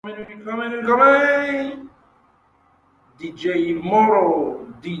Coming. DJ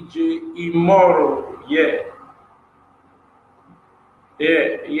Immortal. Yeah.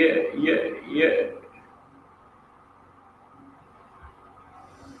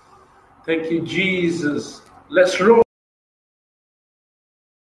 Thank you, Jesus. Let's roll.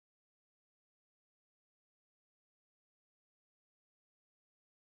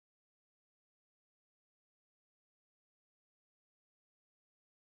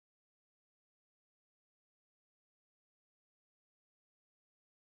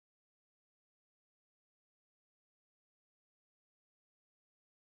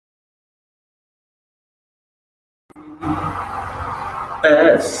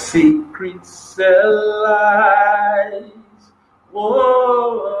 A secret cell lies.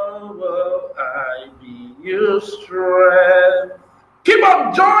 Whoa, I be your strength. Keep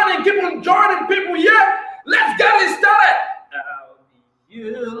on joining, people. Yeah, let's get it started. I'll be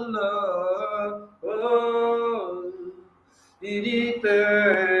your Lord. Oh, in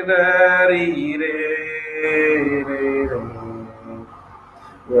eternity.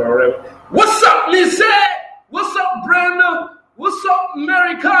 What's up, Lizette? What's up, Brenda? What's up,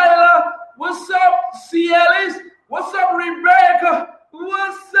 Mary Kyla? What's up, Cielis? What's up, Rebecca?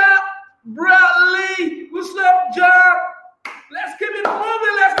 What's up, Bradley? What's up, John? Let's keep it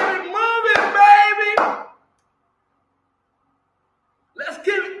moving, baby. Let's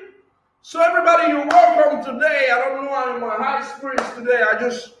keep it. So everybody, you're welcome today. I don't know, I'm in my high spirits today. I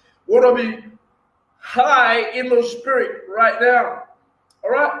just want to be high in the spirit right now.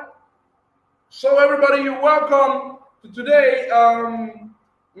 All right? So everybody, you're welcome to today.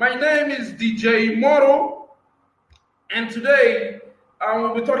 My name is DJ Immortal, and today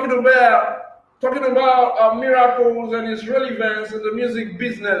we'll be talking about miracles and its relevance in the music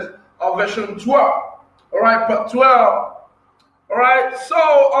business of version 12. All right, part 12. All right,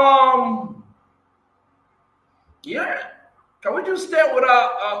 so can we just start with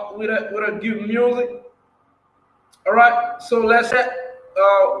a good music? All right, so let's start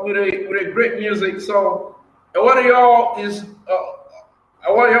with a great music. So I want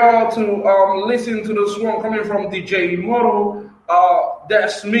y'all to listen to this one coming from DJ Immortal.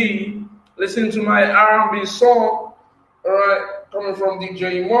 That's me. Listen to my R&B song. All right, coming from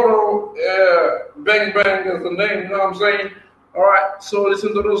DJ Immortal. Bang Bang is the name. You know what I'm saying? All right, so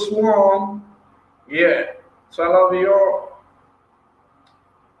listen to this one. Yeah. So I love y'all.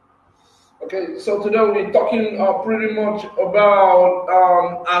 Okay, so today we're talking pretty much about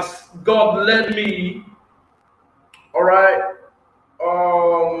as God led me. All right,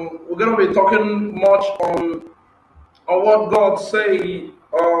 we're gonna be talking much on what God say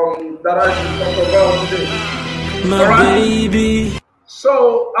that I should talk about today. My baby.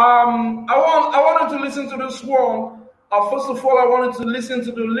 So I wanted to listen to this one. First of all, I wanted to listen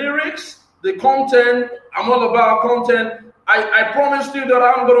to the lyrics, the content. I'm all about content. I promised you that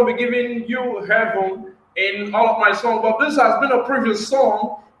I'm going to be giving you heaven in all of my songs, but this has been a previous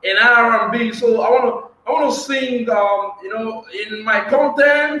song in R&B, so I want to sing. In my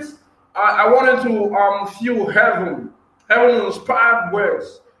content, I wanted to feel heaven inspired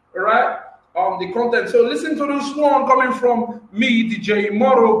words. All right, the content. So listen to this one coming from me, DJ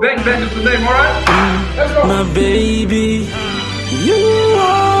Immortal. Bang Bang is the name. All right, let's go. My baby, you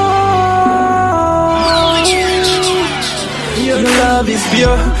are. Your love is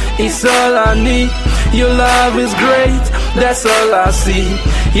pure, it's all I need. Your love is great, that's all I see.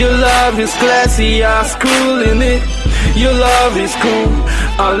 Your love is classy, I'm cool in it. Your love is cool,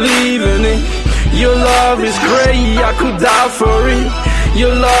 I live in it. Your love is great, I could die for it.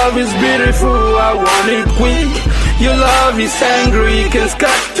 Your love is beautiful, I want it quick. Your love is angry, it can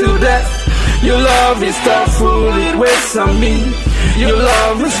cut to death. Your love is thoughtful, it waits on me. Your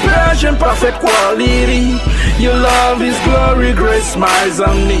love is passion, perfect quality. Your love is glory, grace smiles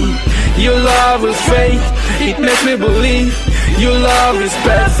on me. Your love is faith, it makes me believe. Your love is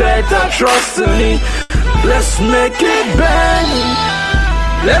perfect, I trust in it. Let's make it bang.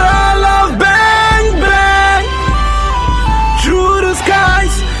 Let our love bang, bang. Through the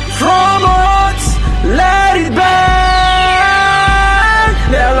skies, from our hearts, let it bang.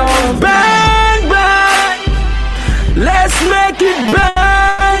 Let our love bang, bang. Let's make it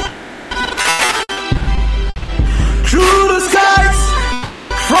bang. Through the skies,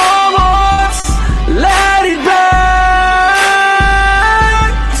 from us, let it burn.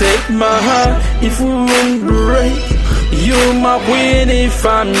 Take my heart if we won't break. You're my queen if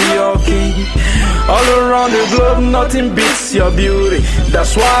I'm your king. All around the globe, nothing beats your beauty.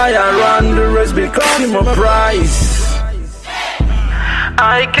 That's why I run the race because you're my prize.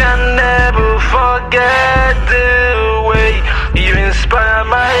 I can never forget the way You inspire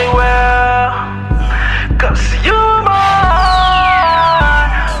my world, 'cause you're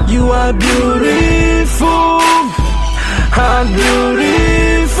mine. You are beautiful, I'm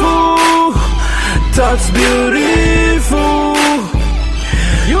beautiful, thoughts beautiful.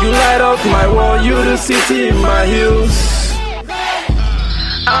 You light up my world, you the city in my hills.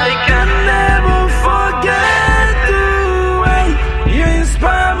 I can never forget the way you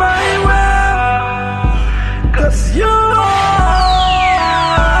inspire my world, 'cause you are.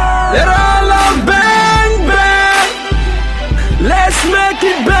 Let our love bang, bang. Let's make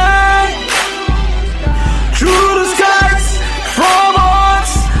it bang. Through the skies, from us,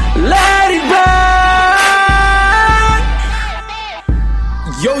 let it bang.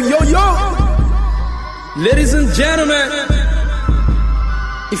 Yo, yo, yo. Ladies and gentlemen,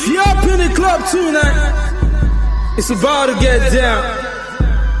 if you're up in the club tonight, it's about to get down.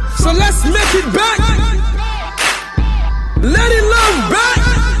 So let's make it back. Let it love back.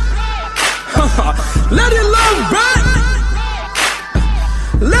 Let it love back.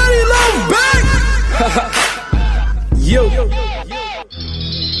 Let it love back. Yo,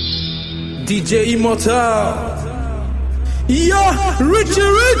 DJ Immortal. Yo,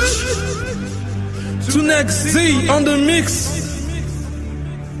 Richie Rich. To next Z on the mix.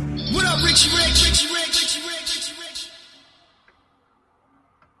 What up, Richie Rich?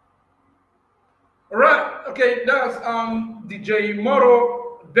 Alright, okay, that's DJ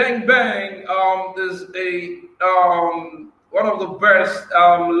Moro Bang Bang. There's a one of the best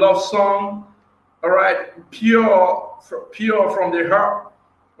love song. Alright, pure from the heart.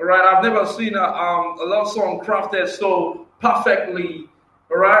 Alright, I've never seen a love song crafted so perfectly.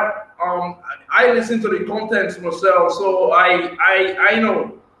 Alright, I listen to the contents myself, so I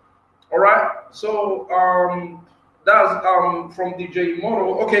know. Alright, so that's from DJ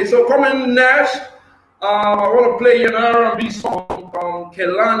Moro. Okay, so coming next, I want to play an R&B song from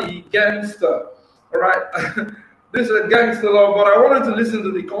Kelani Gangster. Alright, this is a gangster love, but I wanted to listen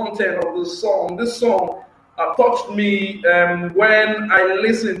to the content of this song. This song touched me when I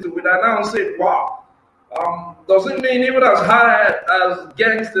listened to it, and I said, wow. Doesn't mean even as high as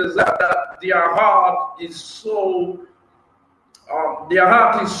gangsters that their heart is so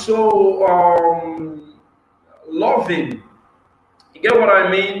loving. You get what I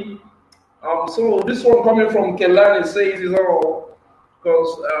mean? So this one coming from Kelani says it all,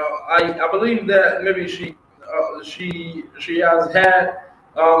 because I believe that maybe she has had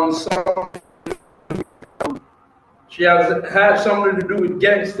something to do with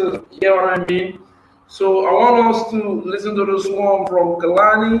gangsters. You get what I mean? So I want us to listen to this one from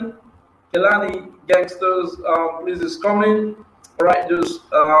Kelani Gangsters. Please, is coming. All right, just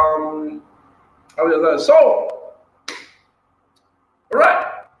so. All right.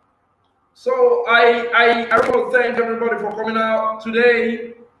 So I want to thank everybody for coming out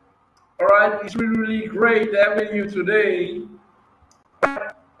today. All right, it's really great having you today.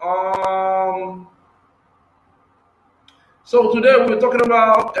 So today we're talking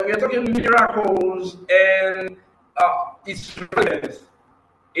miracles and its relevance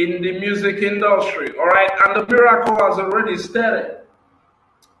in the music industry. All right, and the miracle has already started.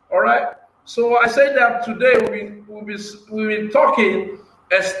 All right. So I say that today we'll be talking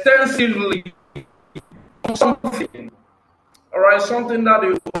extensively on something. All right, something that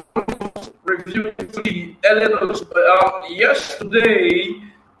is reviewed yesterday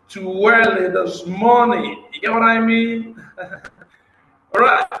to early this morning. You get what I mean? All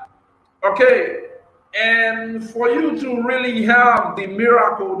right. Okay. And for you to really have the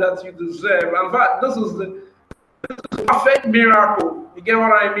miracle that you deserve, in fact, this is the perfect miracle. You get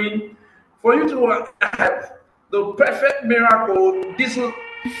what I mean? For you to have the perfect miracle, this is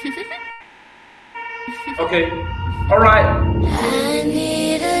okay. All right. I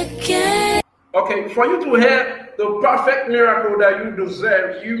need a kid. Okay, for you to have the perfect miracle that you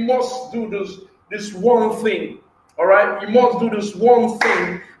deserve, you must do this one thing. All right, you must do this one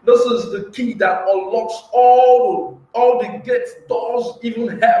thing. This is the key that unlocks all the gates, doors,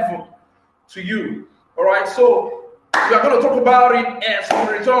 even heaven to you. All right, so we are going to talk about it as we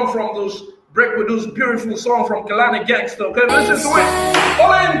return from this break with this beautiful song from Kelani Gangster. Okay, listen to it.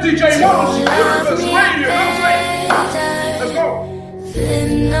 All in DJ Mouse, Universe Radio. Let's go.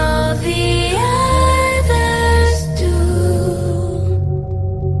 Then all the others do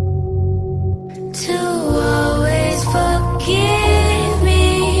to always forgive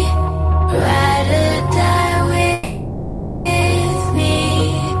me, ride or die with me.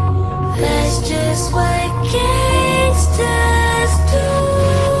 That's just what gangsters do.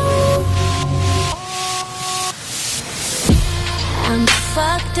 I'm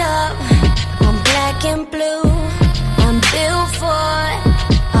fucked up, I'm black and blue, I'm built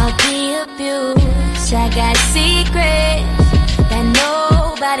secrets that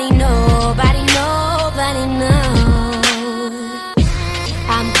nobody knows.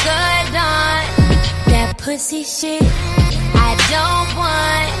 I'm good on that pussy shit. I don't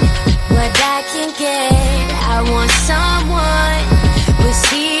want what I can get. I want someone with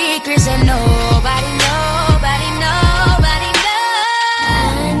secrets that nobody knows.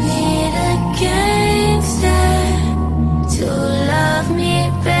 I need a gangster to love me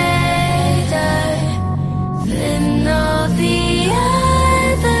better than all the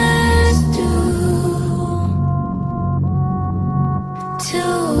others do. To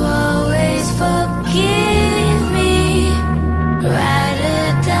always forgive me, ride or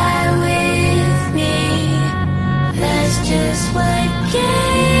die with me. That's just what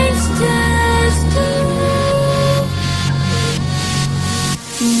gangsters do.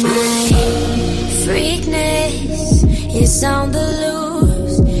 My freakness is on the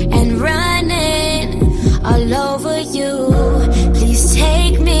loose and running all over you. Please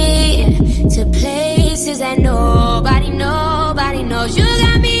take me to places that nobody knows. You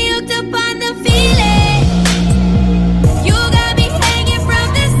got me hooked up on the feeling. You got me hanging from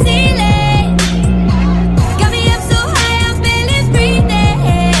the ceiling. Got me up so high I'm barely breathing.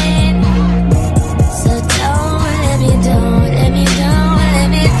 So don't let me go. I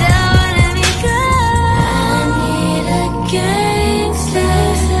need a gangster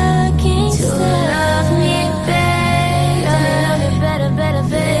to love me better,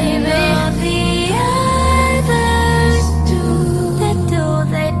 baby. All the others do.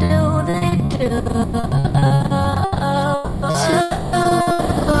 They do. So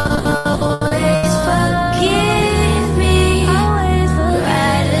always forgive me,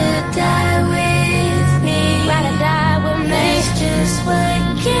 ride or die with me. That's just what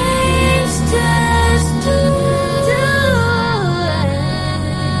gangsters do.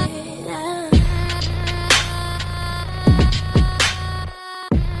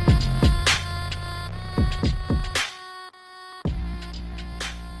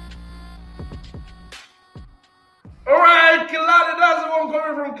 All right, Kilani, that's the one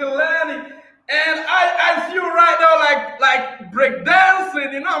coming from Kilani. And I feel right now like breakdancing,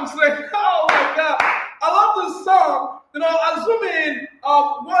 you know what I'm saying? Oh my God. I love this song. You know, assuming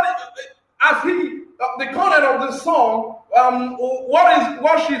the content of the song,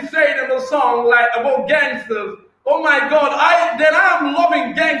 what she's saying in the song, like about gangsters. Oh my God, I'm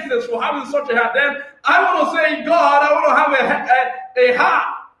loving gangsters for having such a heart. Then I want to say, God, I want to have a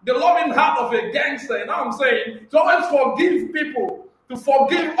heart, the loving heart of a gangster. You know what I'm saying? So let's forgive people, to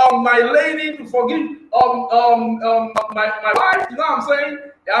forgive my lady, to forgive my wife. You know what I'm saying?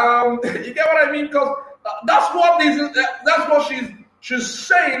 You get what I mean? Because that's what she's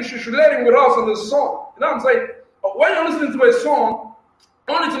saying. She should let him with us in the song. You know what I'm saying? But when you're listening to a song,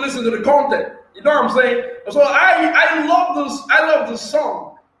 you only need to listen to the content. You know what I'm saying? So I love this. I love this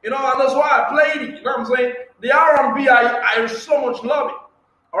song. You know, and that's why I played it. You know what I'm saying? The R&B, I so much love it.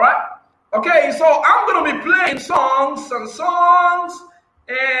 All right. Okay. So I'm gonna be playing songs, and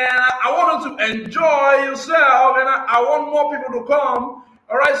I want you to enjoy yourself, and I want more people to come.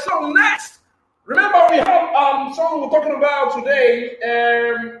 All right. So next. Remember, we have something we're talking about today,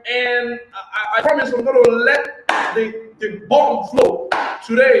 and I promise I'm going to let the bomb flow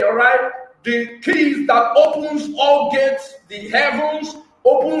today, all right? The keys that opens all gates, the heavens,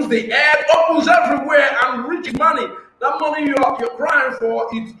 opens the air, opens everywhere, and reaches money. That money you're crying for,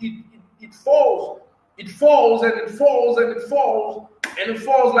 it falls. It falls, and it falls, and it falls, and it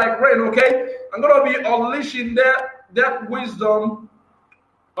falls like rain, okay? I'm going to be unleashing that wisdom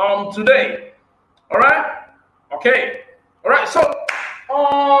today. All right. Okay. All right. So,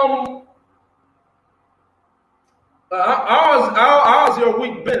 how's your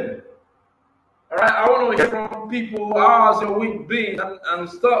week been? All right. I want to hear from people. How's your week been and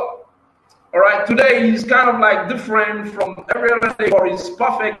stuff. All right. Today is kind of like different from every other day, but it's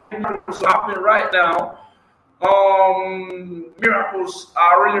perfect. Miracles happening right now. Miracles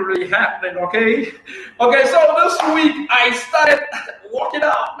are really happening. Okay. Okay. So this week I started working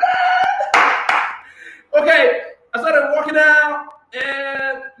out. Okay, I started working out,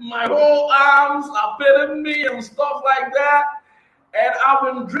 and my whole arms are paining me and stuff like that. And I've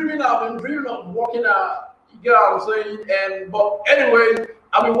been dreaming of working out. You get what I'm saying? But anyway,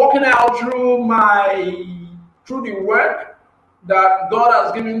 I've been working out through the work that God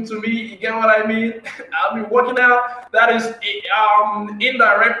has given to me. You get what I mean? I've been working out. That is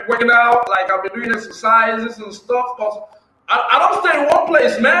indirect working out. Like I've been doing exercises and stuff. Cause I don't stay in one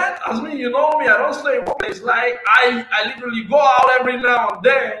place, man. As me, you know me, I don't stay in one place. Like I literally go out every now and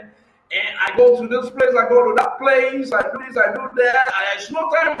then, and I go to this place, I go to that place, I do this, I do that. It's no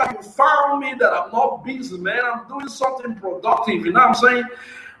time that you found me that I'm not busy, man. I'm doing something productive, you know what I'm saying?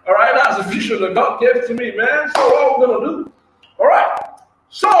 All right, that's a vision that God gave to me, man. So what we're gonna do? All right.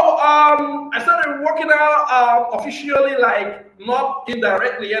 So I started working out officially, like not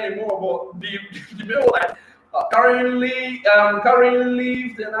indirectly anymore, but the people like carrying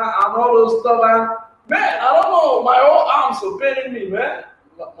lift and all those stuff. And man, I don't know, my whole arms are paining me, man.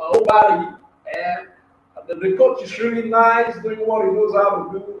 My whole body, and the coach is really nice, doing what he knows how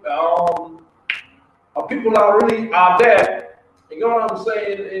to do. People are really out there. You know what I'm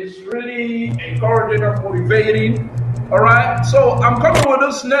saying? It's really encouraging and motivating. All right. So I'm coming with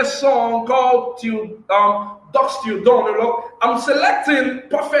this next song called "Dusk Till Dawn." You know, I'm selecting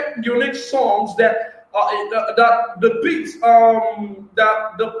perfect, unique songs that depicts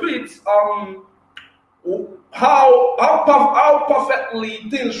how perfectly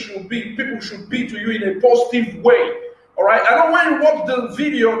things should be, people should be to you in a positive way. All right. I know when you watch the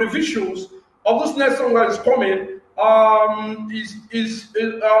video, the visuals of this next song that is coming,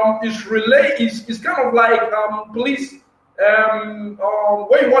 is kind of like police when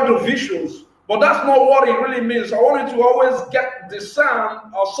you watch the visuals, but that's not what it really means. I want you to always get the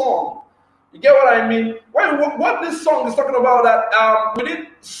sound of song. You get what I mean? What this song is talking about, that we need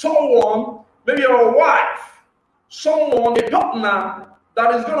someone, maybe your wife, someone, a partner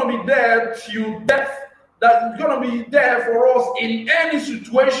that is going to be there till death, that is going to be there for us in any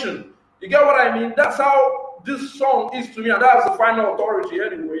situation. You get what I mean? That's how this song is to me, and that's the final authority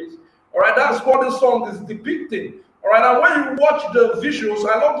anyways. All right, that's what this song is depicting. All right, and when you watch the visuals,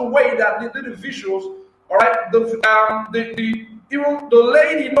 I love the way that they did the visuals. All right, even the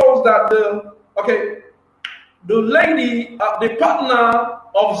lady knows that the partner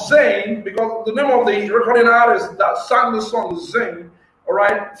of Zayn, because the name of the recording artist that sang the song is Zayn, all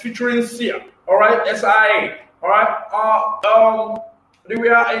right, featuring Sia, all right, SIA, all right. They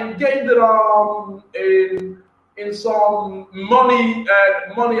were engaged in some money.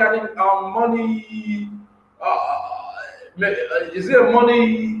 Is it a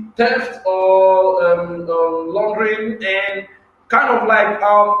money theft or laundering, and kind of like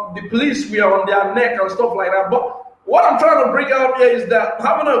the police were on their neck and stuff like that. But what I'm trying to bring out here is that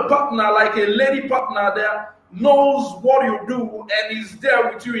having a partner, like a lady partner there, knows what you do and is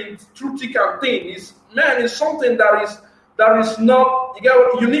there with you in through thick and thin. It's something that is not,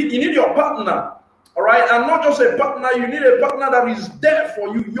 you need your partner. All right, and not just a partner, you need a partner that is there for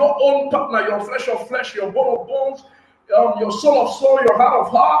you, your own partner, your flesh of flesh, your bone of bones, your soul of soul, your heart of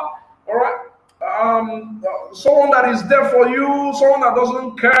heart. All right, someone that is there for you, someone that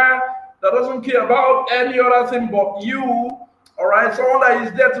doesn't care about any other thing but you. All right, someone that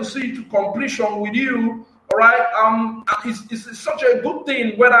is there to see to completion with you. All right, it's such a good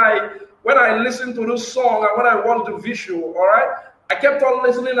thing when I listen to this song and when I watch the visual. All right. I kept on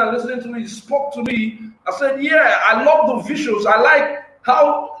listening and listening to it. It spoke to me. I said, "Yeah, I love the visuals. I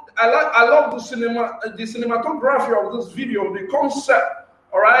love the cinematography of this video, the concept.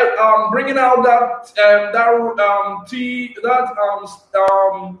 All right, bringing out that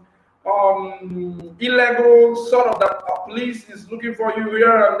illegal sort of that police is looking for you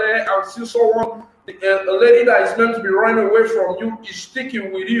here and there, and see someone, a lady that is meant to be running away from you is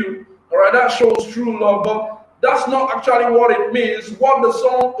sticking with you. All right, that shows true love, but that's not actually what it means. What the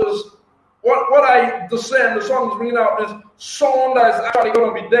song is, the song is bringing out is someone that is actually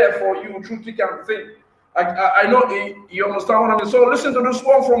going to be there for you through thick and thin. I know you understand what I mean. So listen to this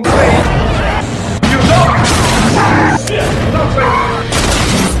one from Zayn. You know, you know what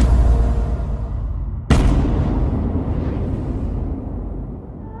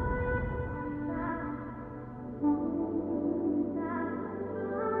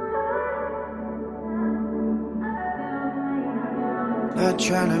Not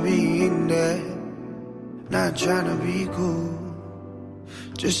tryna be in there, not tryna be cool,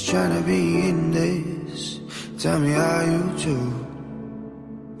 just tryna be in this. Tell me how you do.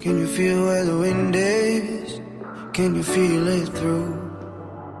 Can you feel where the wind is? Can you feel it through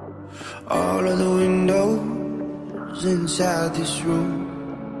all of the windows inside this room?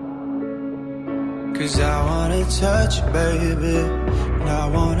 'Cause I wanna touch you, baby, and I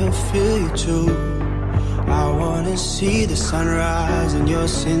wanna feel you too. I wanna see the sunrise and your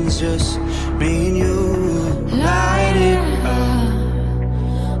sins, just me and you. Light it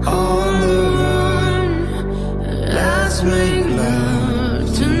up on the run. Let's make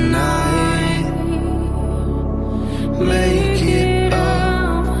love tonight. Make it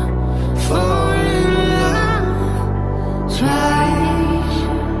up, fall in love twice.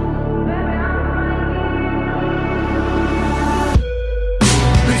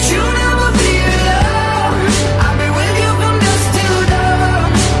 But you know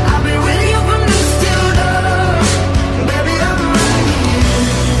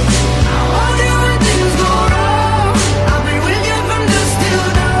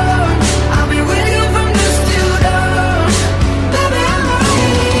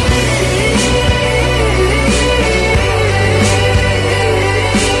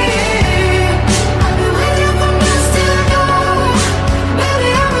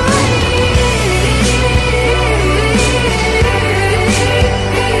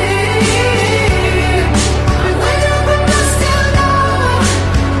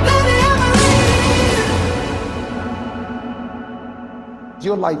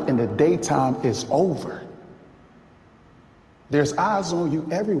life in the daytime is over. There's eyes on you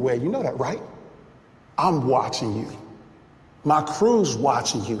everywhere. You know that, right? I'm watching you. My crew's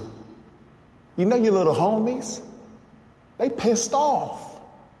watching you. You know your little homies? They pissed off.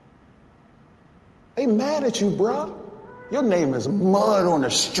 They mad at you, bruh. Your name is mud on the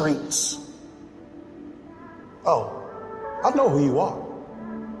streets. Oh, I know who you are.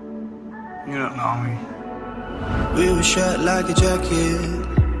 You don't know me. We were shot like a jacket,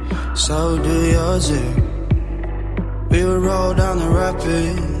 so do yours. We would roll down the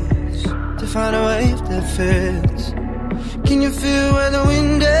rapids to find a wave that fits. Can you feel where the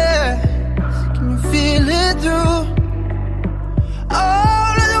wind is? Can you feel it through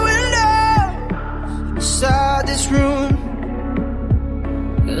all of the windows inside this room?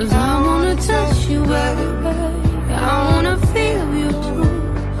 'Cause I wanna touch you, baby. I wanna feel you too.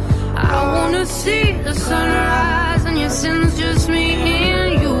 I wanna see the sunrise and your sins, just me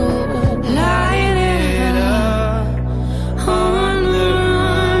and you. Light it up on the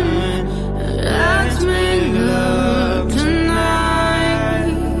run. Let's make love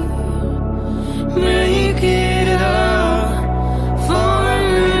tonight. Make it up for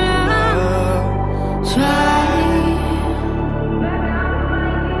love. Try.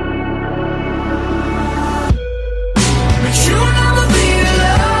 But you'll never be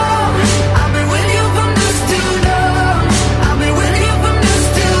alone. I've been with you from dusk till dawn. I've been with you from dusk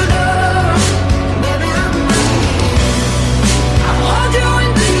till dawn. Baby, I'm hold you when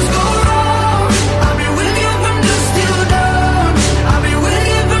things go wrong. I've been with you from dusk till dawn. I've been with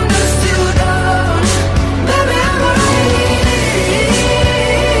you from dusk till dawn. Baby, I'm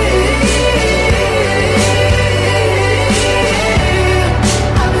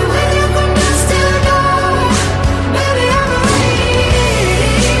I've been with you from dusk till dawn. Baby, I'm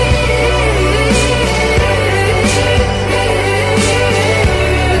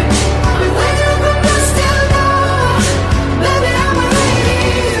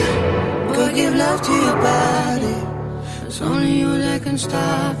Go give love to your body. It's only you that can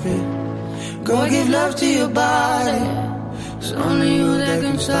stop it. Go give love to your body. It's only you that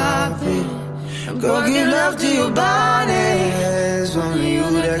can stop it. Go give love to your body. It's only you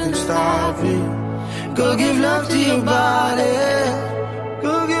that can stop it. Go give love to your body.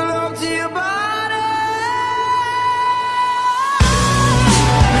 Go give love to your body.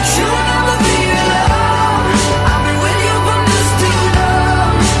 But you'll never be alone. I've been with you from dusk till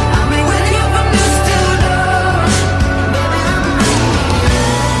dawn. I've been with you from dusk till dawn. Baby,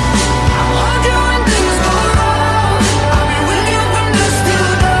 I want you when things go wrong. I've been with you from dusk till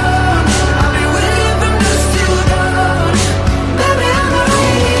dawn. I've been with you from dusk till dawn. Baby, I'm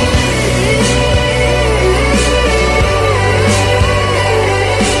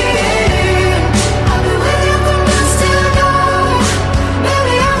I've been with you from dusk till dawn.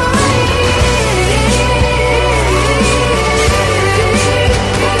 Baby, I'm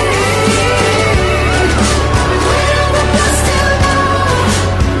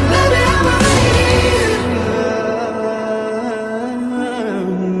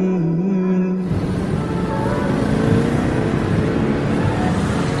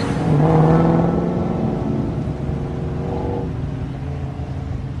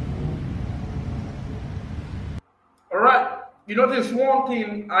All right. I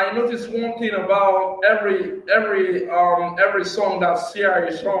notice one thing about every song that Sia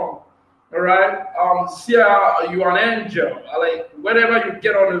is on. All right. Sia, you are an angel. Like whenever you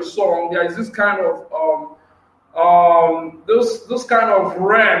get on a song, there is this kind of this kind of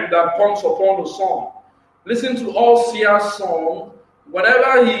realm that comes upon the song. Listen to all Sia's songs.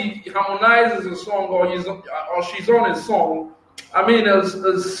 Whenever he harmonizes a song or she's on a song, I mean,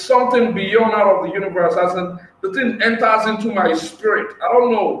 there's something beyond out of the universe. As in, the thing enters into my spirit. I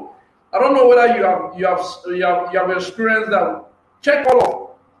don't know whether you have experienced that. Check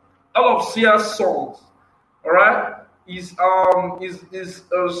all of Sia's songs. All right, is I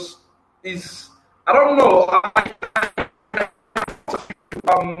don't know.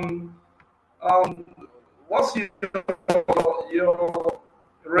 What's your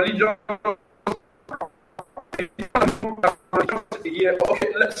religion? Yeah, okay.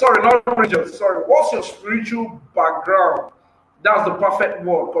 Sorry, not religion. Sorry. What's your spiritual background? That's the perfect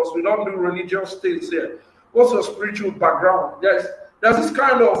word because we don't do religious things here. What's your spiritual background? There's this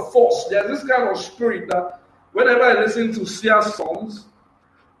kind of force. There's this kind of spirit that whenever I listen to Sia's songs,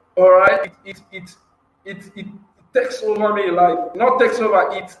 all right, it takes over me. Like not takes over.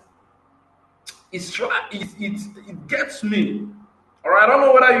 It gets me. All right. I don't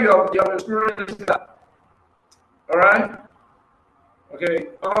know whether you have experienced that. All right. Okay.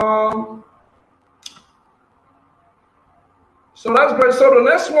 So that's great. So the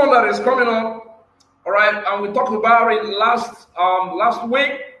next one that is coming up, all right, and we talked about it last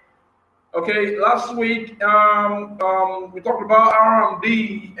week. Okay, last week we talked about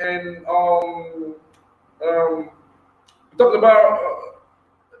R&B and we talked about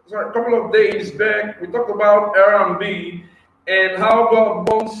a couple of days back we talked about R&B and how God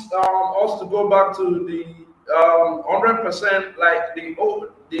wants us to go back to the 100% like the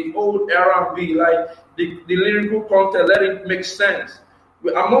old R&B, like the lyrical content, let it make sense.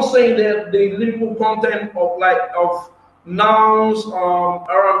 I'm not saying that the lyrical content of nouns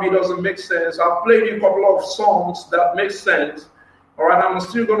R&B doesn't make sense. I've played you a couple of songs that make sense. All right, I'm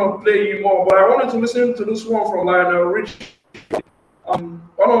still gonna play you more, but I wanted to listen to this one from Lionel Richie, one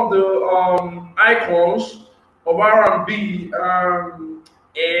of the icons of R&B,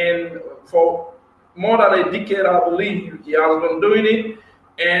 and for more than a decade, I believe he has been doing it.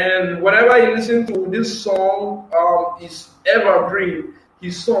 And whenever you listen to this song, is evergreen.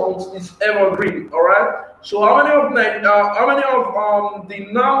 His songs is evergreen. All right. So how many of the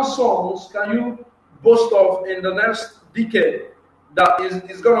now songs can you boast of in the next decade that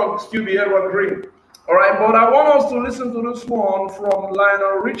is gonna still be evergreen? All right. But I want us to listen to this one from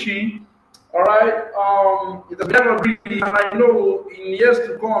Lionel Richie. All right. It's evergreen, and I know in years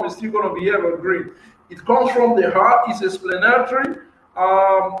to come it's still gonna be evergreen. It comes from the heart. It's explanatory.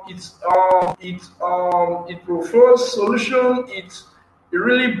 It prefers solution. It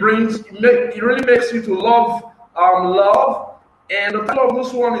really makes you to love love. And the title of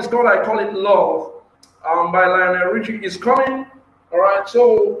this one is called I Call It Love by Lionel Richie. Is coming. All right.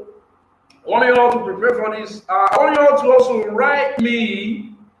 So I want you all to prepare for this. I want you all to also write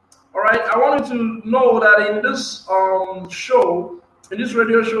me. All right. I want you to know that in this show, in this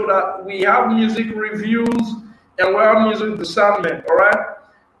radio show, that we have music reviews and we have music discernment. All right.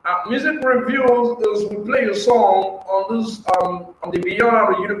 Music reviews is we play a song on this on the Beyond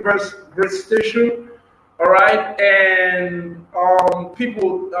Our Universe great station, all right, and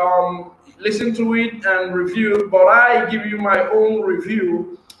people listen to it and review, but I give you my own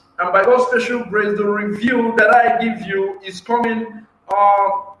review, and by God's special grace, the review that I give you is coming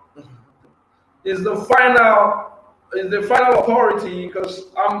is the final authority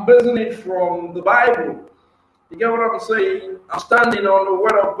because I'm basing it from the Bible. You get what I'm saying? I'm standing on the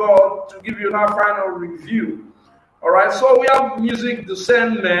word of God to give you that final review. All right. So we have music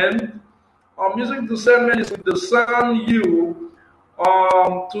discernment. Music discernment is to discern you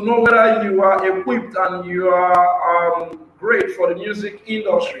to know whether you are equipped and you are great for the music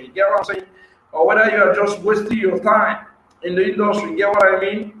industry. You get what I'm saying? Or whether you are just wasting your time in the industry. You get what I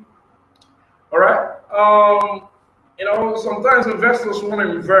mean? All right. Sometimes investors want to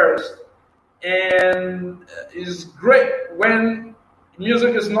invest. And it's great when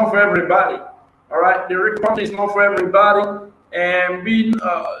music is not for everybody. All right, the recording is not for everybody, and being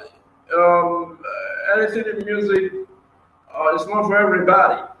anything in music is not for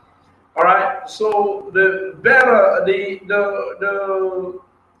everybody. All right, so the better,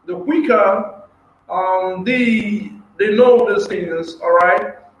 the quicker, they know these things. All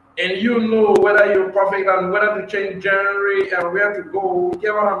right, and you know whether you're perfect and whether to change genre and where to go. You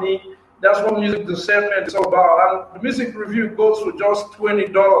get what I mean? That's what music discernment is all about. And the music review goes for just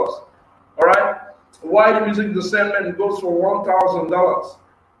 $20. All right? Why the music discernment goes for $1,000. All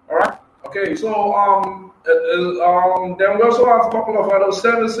right? Okay, so then we also have a couple of other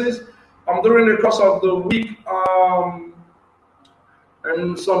services. During the course of the week,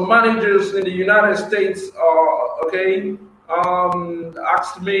 and some managers in the United States,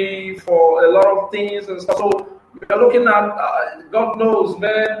 asked me for a lot of things and stuff. So we're looking at, God knows,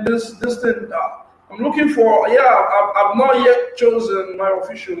 man, this thing, I'm looking for, I've not yet chosen my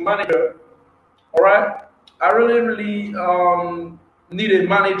official manager, all right? I really need a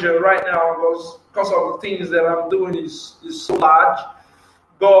manager right now because of the things that I'm doing is so large.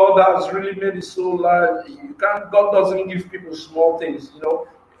 God has really made it so large. God doesn't give people small things, you know.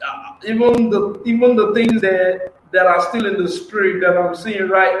 Even the things that are still in the spirit that I'm seeing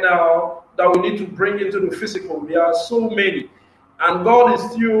right now, that we need to bring into the physical. There are so many. And God is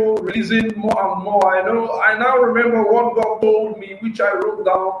still releasing more and more. I now remember what God told me, which I wrote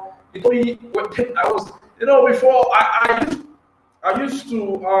down. He told me when I was, before I used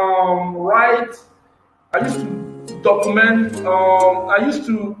to write, I used to document, all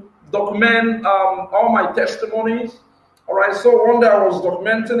my testimonies. All right, so one day I was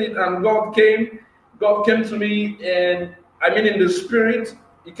documenting it and God came to me, and I mean in the spirit.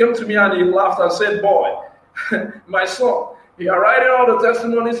 He came to me and he laughed and said, boy, my son, you are writing all the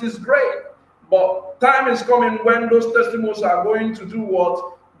testimonies, is great. But time is coming when those testimonies are going to do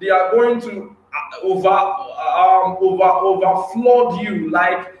what? They are going to overflowed you.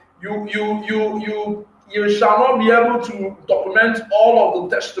 Like you shall not be able to document all of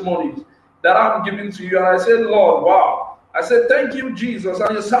the testimonies that I'm giving to you. And I said, Lord, wow. I said, thank you, Jesus.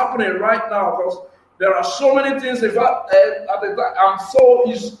 And it's happening right now because there are so many things. It's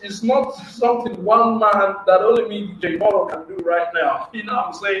not something one man that only me, J. Moro, can do right now. You know what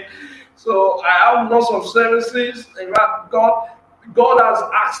I'm saying? So I have lots of services. In fact, God has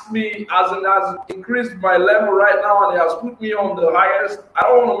asked me, has increased my level right now, and He has put me on the highest. I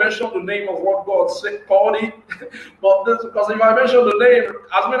don't want to mention the name of what God called it, but because if I mention the name,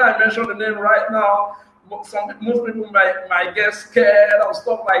 as when I mention the name right now, most people might get scared and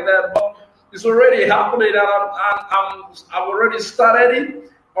stuff like that. But it's already happening, and I've already started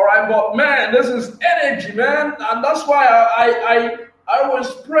it. All right, but man, this is energy, man, and that's why I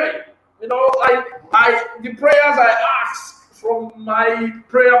always pray. You know, the prayers I ask from my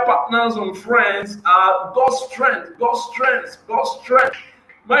prayer partners and friends are God's strength, God's strength, God's strength.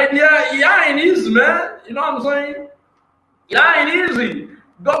 My dear, it ain't easy, man. You know what I'm saying? It ain't easy.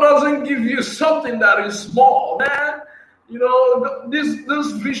 God doesn't give you something that is small, man. You know,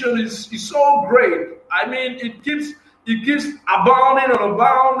 this vision is so great. I mean, it keeps abounding and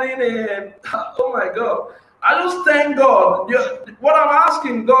abounding, and oh my God. I just thank God. What I'm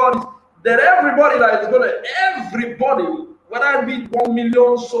asking God is that everybody, whether it be 1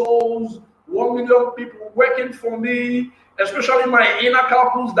 million souls, 1 million people working for me, especially my inner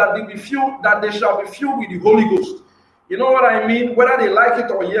couples, that they shall be filled with the Holy Ghost. You know what I mean? Whether they like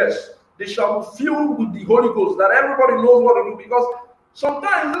it or yes, they shall be filled with the Holy Ghost, that everybody knows what to do. Because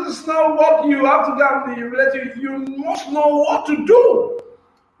sometimes this is not what you have to get the relative. You must know what to do.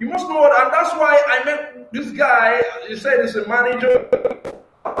 You must know what, and that's why I met this guy. He said he's a manager.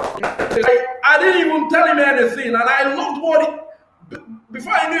 I didn't even tell him anything, and I loved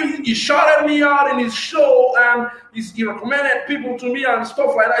before I knew, he shouted me out in his show, and he recommended people to me and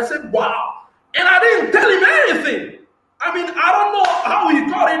stuff like that. I said, wow. And I didn't tell him anything. I mean, I don't know how he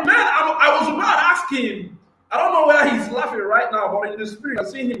got it, man. I was about to ask him. I don't know where he's laughing right now, but in the spirit, I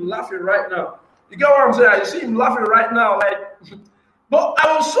see him laughing right now. You get what I'm saying? I see him laughing right now. But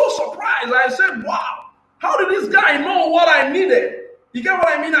I was so surprised. I said, wow, how did this guy know what I needed? You get what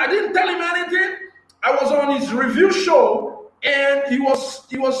I mean? I didn't tell him anything. I was on his review show, and he was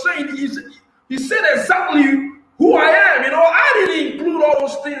saying, he said exactly who I am. You know, I didn't include all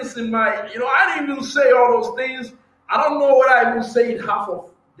those things in my, I didn't even say all those things. I don't know what I even said half of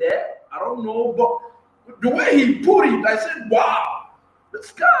that. I don't know, but the way he put it, I said, wow,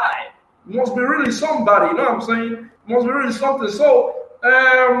 this guy must be really somebody. You know what I'm saying? Must be really something. So, we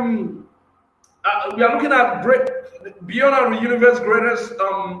are looking at beyond our universe, greatest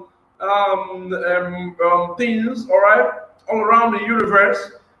things, all right, all around the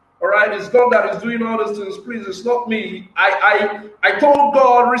universe, all right. It's God that is doing all these things. Please, it's not me. I told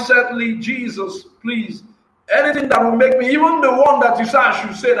God recently, Jesus, please, anything that will make me, even the one that you say I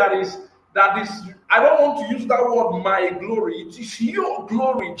should say that is. I don't want to use that word, my glory. It is your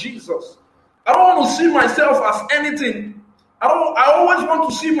glory, Jesus. I don't want to see myself as anything. I always want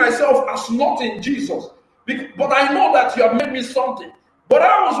to see myself as nothing, Jesus. But I know that you have made me something. But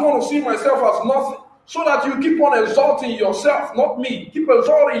I always want to see myself as nothing, so that you keep on exalting yourself, not me. Keep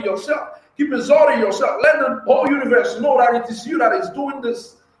exalting yourself. Keep exalting yourself. Let the whole universe know that it is you that is doing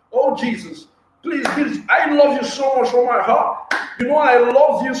this. Oh, Jesus. Please, I love you so much from my heart. You know, I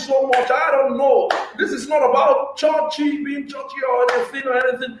love you so much. I don't know. This is not about being churchy or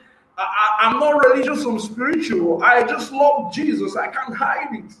anything. I'm not religious, I'm spiritual. I just love Jesus. I can't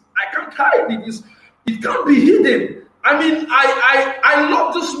hide it. It can't be hidden. I mean, I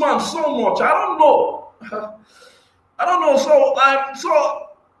love this man so much. I don't know. So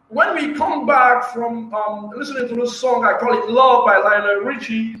when we come back from listening to this song, I call it Love by Lionel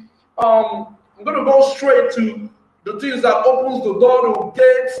Richie. I'm going to go straight to the things that opens the door, the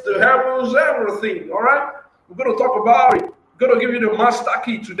gates, the heavens, everything. All right? We're going to talk about it. I'm going to give you the master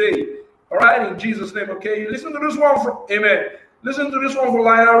key today. All right? In Jesus' name, okay? Listen to this one from, amen. Listen to this one from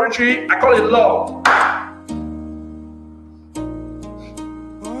Lionel Richie. I call it Love.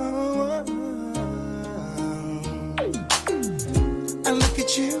 I look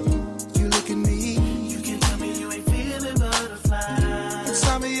at you, you look at me. You can tell me you ain't feeling butterflies.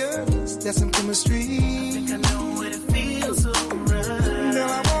 Inside of yours, there's some chemistry. I think I know what it feels so right. Girl,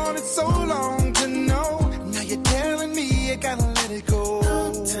 I wanted so long to know. Now you're telling me I gotta let it go.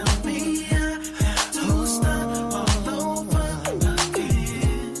 Don't tell me I have to start all over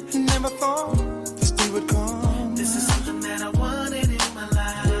again. Never thought this day would come. This is something that I wanted in my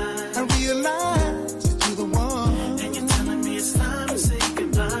life. I realized that you're the one. And you're telling me it's time to say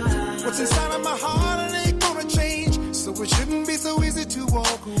goodbye. What's inside of my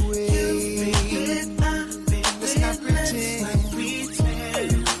walk away. Let's not pretend.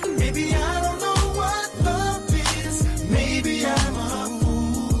 Maybe I don't know what love is. Maybe I'm a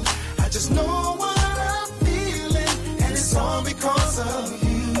fool. I just know what I'm feeling, and it's all because of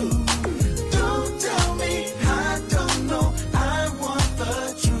you. Don't tell me I don't know. I want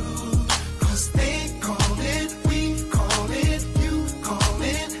the truth. 'Cause they call it, we call it, you call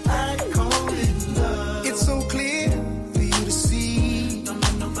it, I call it love. It's so clear for you to see. Don't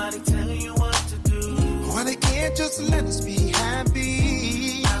let nobody tell you what to do. Why they can't just let us be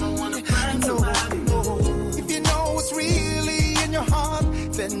happy. I don't wanna find somebody. No. If you know what's really in your heart,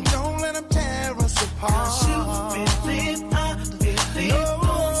 then don't let them tear us apart. 'Cause you feel it, I feel it.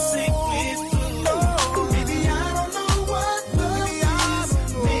 Don't sink with you. Maybe I don't know what love is.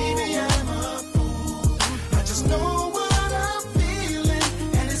 Maybe I'm a fool. I just know what I'm feeling,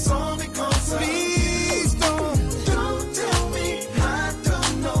 and it's all because of you. Please don't tell me I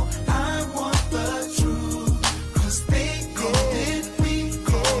don't know. I want the truth. 'Cause they call it, we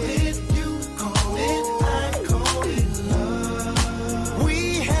call it, you call it, I call it love. We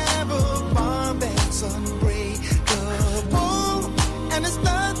have a bond that's unbreakable, and it's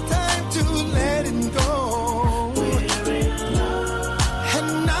not time to let it go. And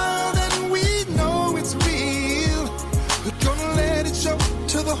now that we know it's real, we're gonna let it show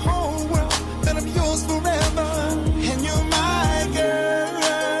to the whole world that I'm yours forever, and you're my girl.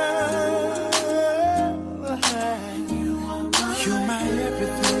 You're my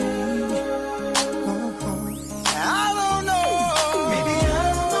everything. I don't know. Maybe I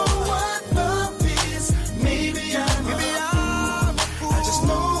don't know what love is. Maybe I'm I just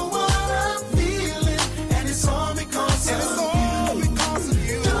know what I'm feeling, and it's all because of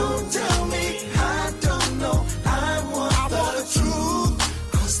you. Don't tell me I don't know. I want the truth.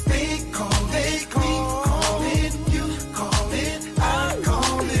 'Cause they call it, we call it, you call it, I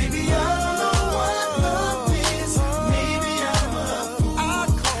call it. Maybe I don't know what love is. Maybe I'm a fool.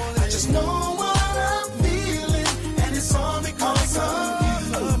 I just know what I'm feeling, and it's all because of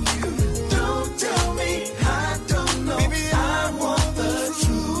you. Don't tell me I don't know. I want the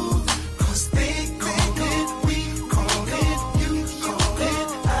truth. 'Cause they call it, we call it, you call it,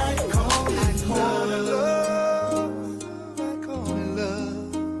 I call it love. I call it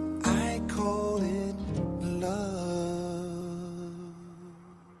love. I call it love.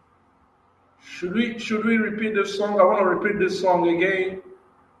 Should we repeat this song? I want to repeat this song again.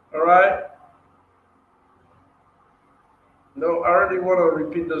 All right. No, I already want to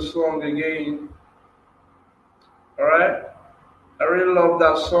repeat the song again. All right. I really love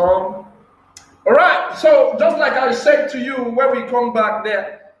that song. All right. So just like I said to you when we come back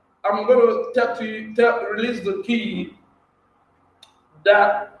there, I'm going to release the key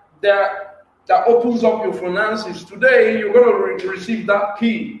that opens up your finances. Today, you're going to receive that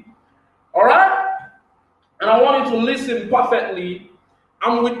key. All right? And I want you to listen perfectly.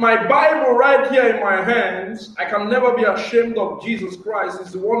 I'm with my Bible right here in my hands. I can never be ashamed of Jesus Christ.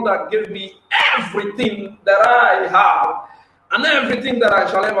 He's the one that gave me everything that I have and everything that I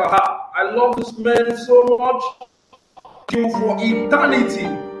shall ever have. I love this man so much. For eternity.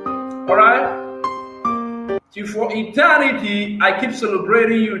 All right? For eternity, I keep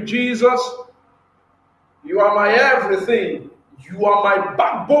celebrating you, Jesus. You are my everything. You are my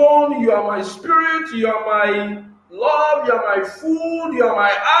backbone. You are my spirit. You are my love. You are my food. You are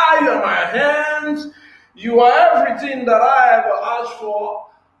my eye. You are my hands. You are everything that I ever asked for.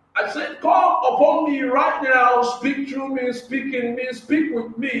 I said, come upon me right now. Speak through me. Speak in me. Speak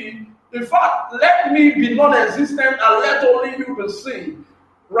with me. In fact, let me be non-existent and let only you be seen.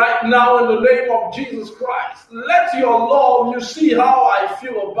 Right now, in the name of Jesus Christ, let your love, you see how I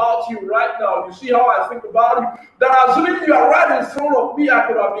feel about you right now. You see how I think about you. That assuming you are right in front of me, I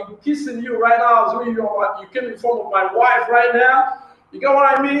could have been kissing you right now. Assuming you came in front of my wife right now. You get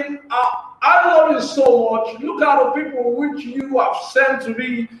what I mean? I love you so much. Look at the people which you have sent to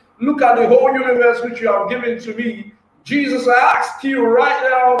me. Look at the whole universe which you have given to me. Jesus, I ask you right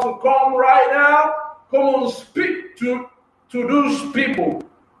now to come right now. Come on, speak to those people.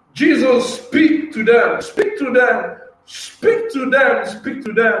 Jesus, speak to them. Speak to them. Speak to them. Speak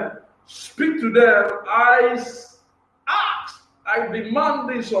to them. Speak to them. I demand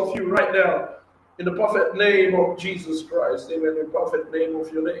this of you right now. In the perfect name of Jesus Christ. Amen. In the perfect name of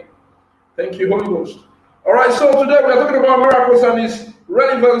your name. Thank you, Holy Ghost. All right, so today we are talking about miracles and its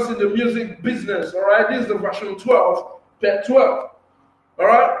relevance in the music business. All right, this is the version 12, part 12. All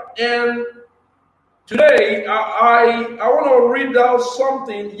right, and today I want to read out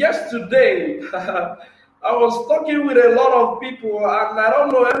something. Yesterday, I was talking with a lot of people, and I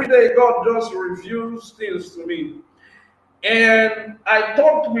don't know, every day God just reveals things to me. And I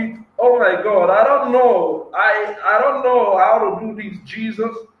talked with, oh my God, I don't know. I don't know how to do this,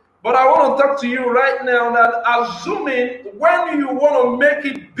 Jesus. But I want to talk to you right now that assuming when you want to make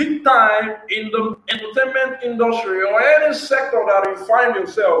it big time in the entertainment industry or any sector that you find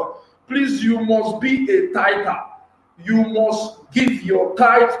yourself, please, you must be a tither. You must give your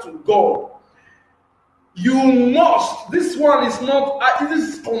tithe to God. You must. This one is not,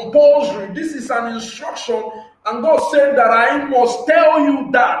 this is compulsory. This is an instruction. And God said that I must tell you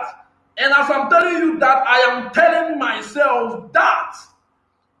that. And as I'm telling you that, I am telling myself that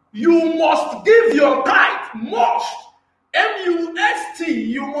you must give your tithe. Must. M-U-S-T.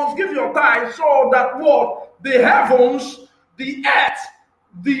 You must give your tithe so that what? The heavens, the earth,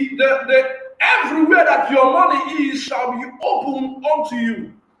 the everywhere that your money is shall be opened unto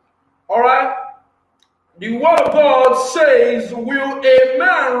you. All right? The word of God says, will a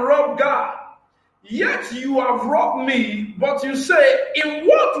man rob God? Yet you have robbed me. But you say, in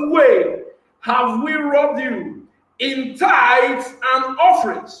what way have we robbed you? In tithes and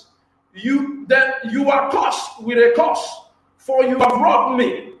offerings. You are cursed with a curse, for you have robbed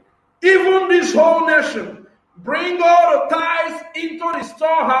me. Even this whole nation, bring all the tithes into the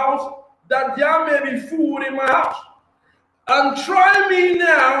storehouse, that there may be food in my house. And try me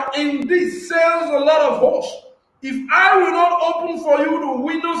now in this, says the Lord of hosts, if I will not open for you the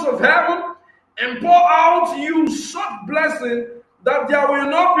windows of heaven and pour out you such blessing that there will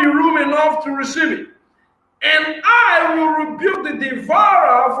not be room enough to receive it. And I will rebuke the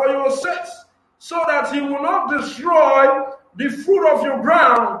devourer for your sakes, so that he will not destroy the fruit of your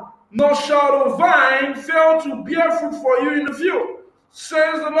ground, nor shall the vine fail to bear fruit for you in the field,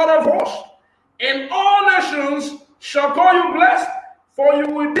 says the Lord of hosts. And all nations shall call you blessed, for you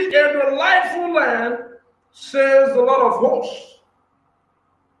will be a delightful land, says the Lord of hosts.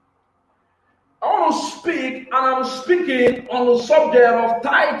 I want to speak, and I'm speaking on the subject of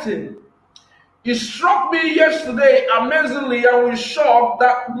tithing. It struck me yesterday amazingly, and was shocked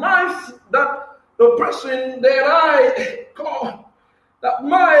that the person that I call,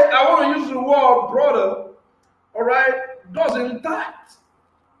 I want to use the word brother, all right, doesn't tithe.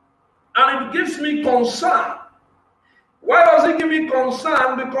 And it gives me concern. Why does it give me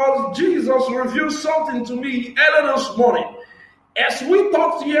concern? Because Jesus revealed something to me early this morning. As we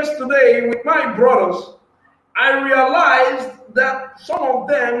talked yesterday with my brothers, I realized that some of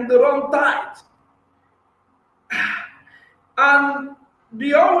them, they don't tithe. And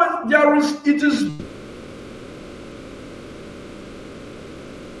it is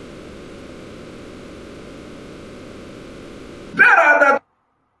better that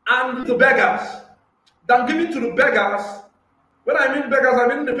and the beggars than giving to the beggars. When I mean beggars, I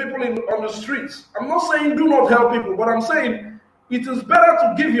mean the people on the streets. I'm not saying do not help people, but I'm saying it is better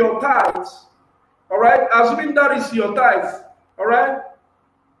to give your tithes, all right, assuming that is your tithes, all right?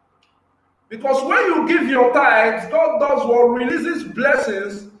 Because when you give your tithes, God does what? Releases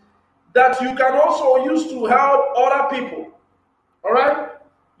blessings that you can also use to help other people, all right?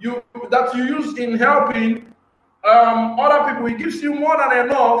 That you use in helping other people. It gives you more than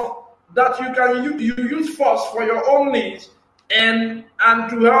enough that you use first for your own needs and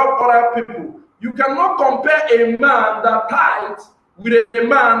to help other people. You cannot compare a man that tithes with a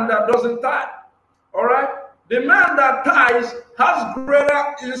man that doesn't tithe. All right? The man that tithes has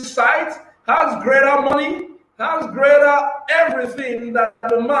greater insight, has greater money, has greater everything than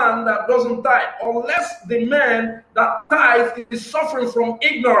the man that doesn't tithe. Unless the man that tithes is suffering from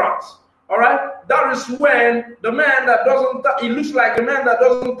ignorance. All right? That is when the man that doesn't tithe, it looks like the man that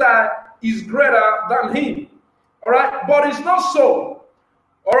doesn't tithe is greater than him. All right? But it's not so.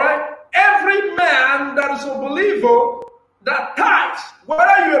 All right? Every man that is a believer that tithes,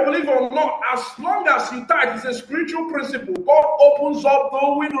 whether you're a believer or not, as long as you tithe, it's a spiritual principle. God opens up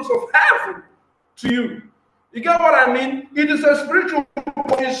the windows of heaven to you. You get what I mean? It is a spiritual,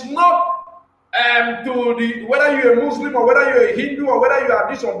 it's not whether you're a Muslim or whether you're a Hindu or whether you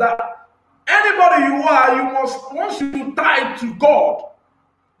are this or that. Anybody you are, you must, once you tithe to God,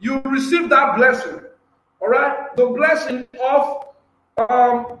 you receive that blessing. All right? The blessing of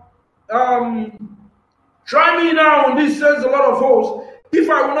try me now on this, says the Lord of hosts, if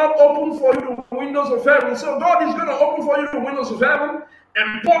I will not open for you the windows of heaven. So God is going to open for you the windows of heaven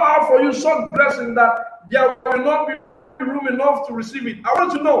and pour out for you such blessing that there will not be room enough to receive it. I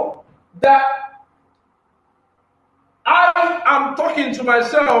want to know that I am talking to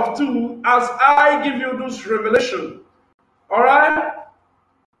myself too as I give you this revelation. All right?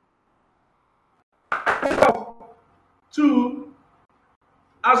 Two,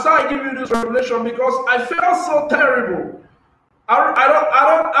 as I give you this revelation, because I felt so terrible. I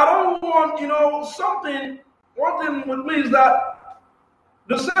don't want, something one thing with me is that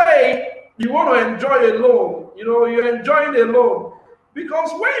to say you want to enjoy alone, you're enjoying alone.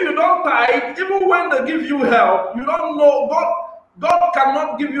 Because when you don't tithe, even when they give you help, you don't know God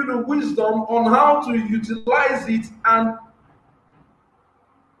cannot give you the wisdom on how to utilize it, and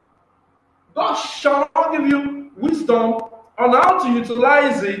God shall not give you wisdom on how to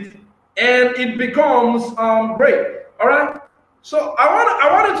utilize it, and it becomes great. All right. So I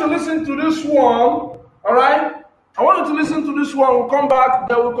wanted to listen to this one. All right. I wanted to listen to this one. We'll come back.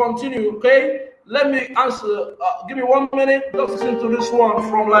 Then we'll continue. Okay. Let me answer. Give me 1 minute. Let's listen to this one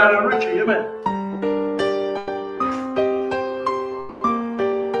from Lionel Richie. Amen.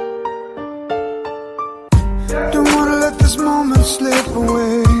 Don't wanna let this moment slip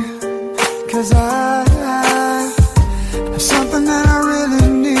away, 'cause I have something that I really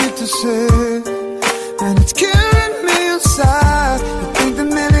need to say, and it's killing me inside. I think that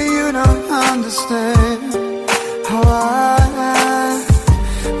maybe you don't understand how I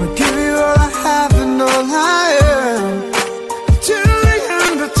would give you all I have and all I am till the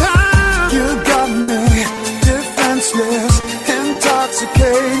end of time. You got me defenseless,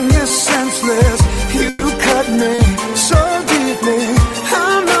 intoxicating, you're senseless. You cut me so deeply,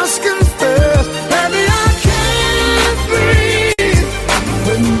 I must confess, baby, I can't breathe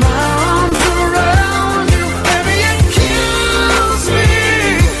with my arms around you. Baby, it kills me,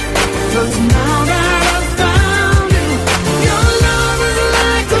 'cause now that I've found you, your love is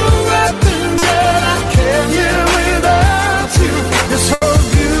like a weapon that I can't live without you. You're so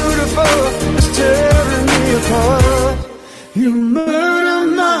beautiful, it's tearing me apart. You murder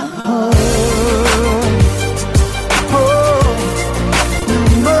my heart.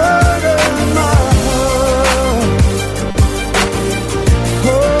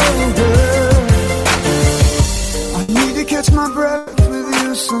 My breath with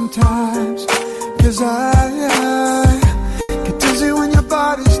you sometimes, 'cause I get dizzy when your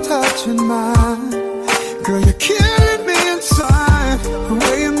body's touching mine. Girl, you're killing me inside. The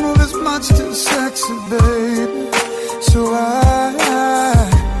way you move is much too sexy, babe. So I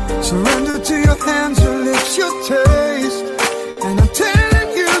surrender to your hands, your lips, your taste. And I'm telling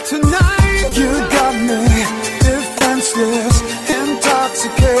you tonight, you got me defenseless,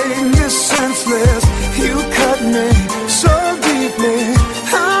 intoxicating, you're senseless. You cut me so deeply,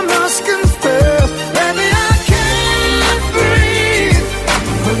 I must confess, baby, I can't breathe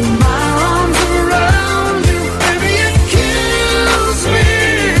with my arms around you. Baby, it kills me,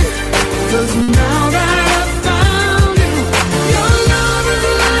 'cause now that I've found you, your love is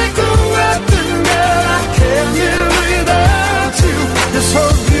like a weapon that I can't live without you. You're so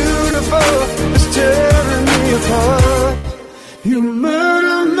beautiful, it's tearing me apart. You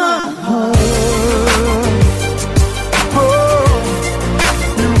murder my heart.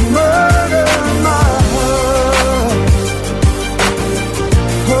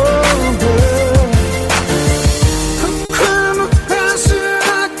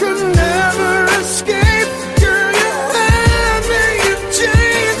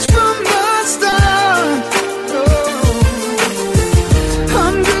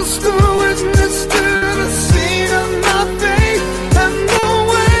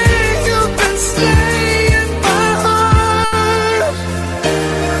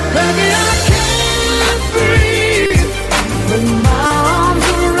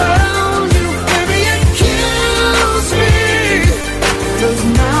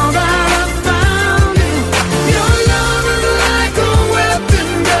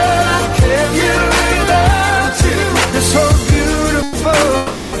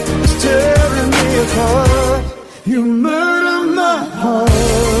 You murder my heart.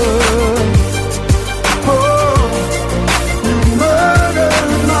 Oh, you murder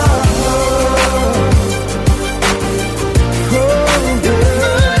my heart. Oh, yeah.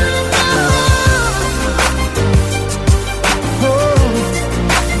 Oh,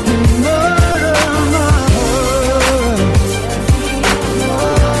 you murder my heart.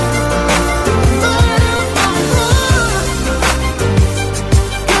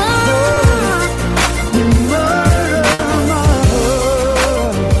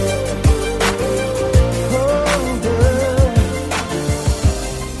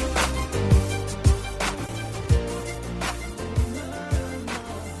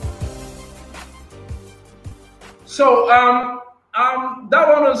 So that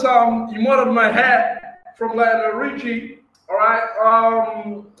one was You Murdered My Head from Lionel Richie. All right.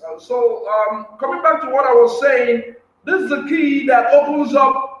 Coming back to what I was saying, this is the key that opens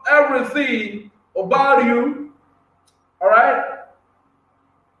up everything about you. All right.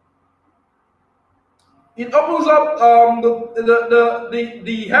 It opens up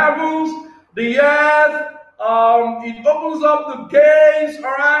the heavens, the earth, It opens up the gates,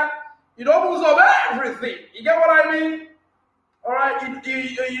 all right? It opens up everything. You get what I mean? All right?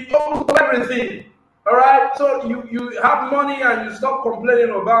 It opens up everything. All right? So you have money and you stop complaining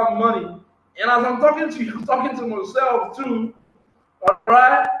about money. And as I'm talking to you, I'm talking to myself too. All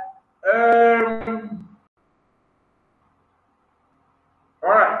right? All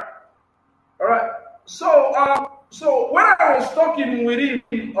right. So when I was talking with him,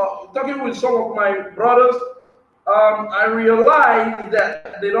 talking with some of my brothers, I realized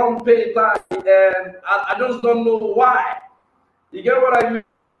that they don't pay tithe, and I just don't know why. You get what I mean?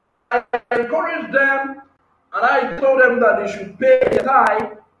 I encouraged them, and I told them that they should pay the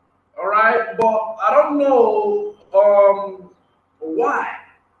tithe. All right, but I don't know why.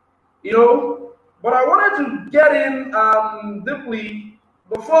 You know, but I wanted to get in deeply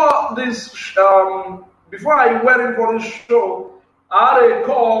before this. Before I went in for this show, I had a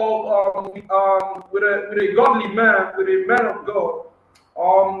call with a godly man, with a man of God,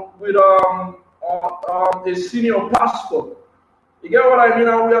 with a senior pastor. You get what I mean?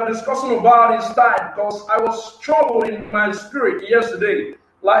 And we are discussing about his tithe because I was troubled in my spirit yesterday.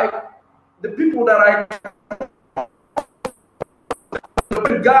 Like the people that I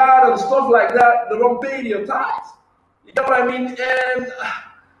God and stuff like that, they don't pay their tithes. You get what I mean? And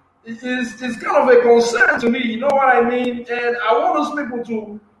it's kind of a concern to me, you know what I mean? And I want those people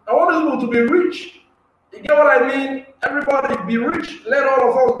to be rich. You get what I mean? Everybody be rich. Let all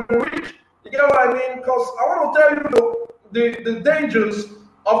of us be rich. You get what I mean? Because I want to tell you the dangers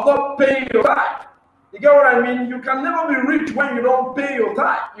of not paying your tithe. You get what I mean? You can never be rich when you don't pay your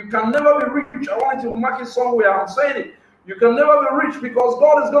tithe. You can never be rich. I wanted to mark it somewhere. I'm saying it. You can never be rich because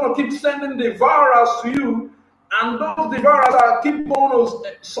God is going to keep sending devourers to you. And those devourers are keep on to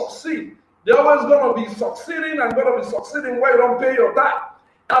succeed. They're always going to be succeeding and going to be succeeding where you don't pay your tithe.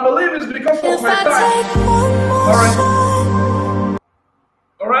 I believe it's because of my tithe.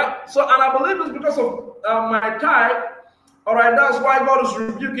 All right. So, and I believe it's because of my tithe. All right. That's why God is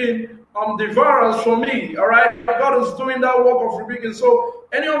rebuking devourers for me. All right. God is doing that work of rebuking. So,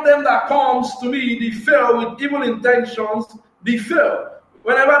 any of them that comes to me, they fail with evil intentions. They fail.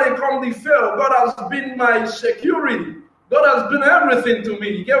 Whenever they come, they fail. God has been my security. God has been everything to me.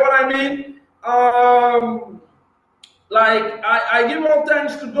 You get what I mean? I give all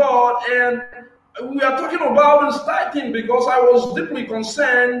thanks to God, and we are talking about this tithing because I was deeply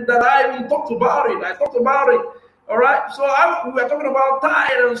concerned that I even talked about it. I talked about it. All right. So we are talking about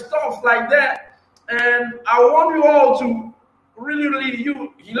tithe and stuff like that, and I want you all to really,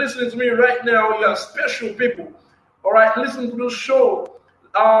 you listening to me right now. You are special people. All right. Listen to this show.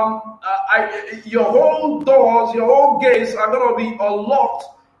 Your whole doors, your whole gates are going to be unlocked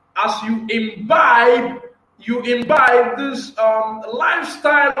as you imbibe this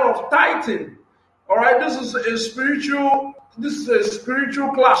lifestyle of tithing. All right, this is a spiritual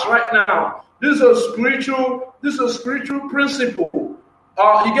class right now. This is a spiritual principle.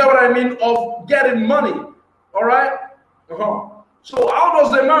 You get what I mean of getting money. All right. So how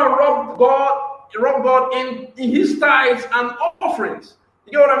does a man rob God in his tithes and offerings?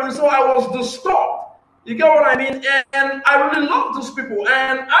 You get what I mean? So I was disturbed. You get what I mean? And I really love these people.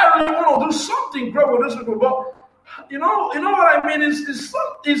 And I really want to do something great with these people. But, you know what I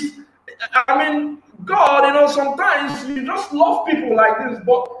mean? God, sometimes you just love people like this.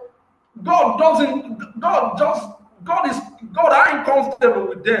 But God ain't comfortable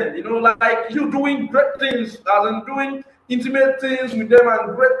with them. Like you doing great things, as in doing intimate things with them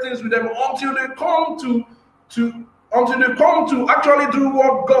and great things with them until they come to actually do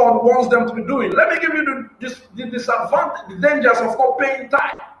what God wants them to be doing. Let me give you the disadvantage, the dangers of not paying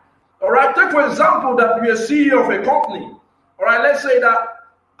tithe. All right, take for example that you're a CEO of a company. All right, let's say that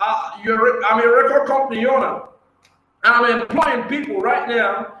I'm a record company owner, and I'm employing people right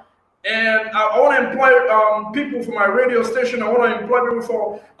now, and I want to employ people for my radio station. I want to employ people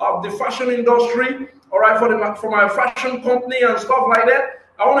for the fashion industry. All right, for my fashion company and stuff like that.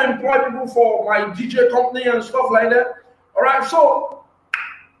 I want to employ people for my DJ company and stuff like that. All right. So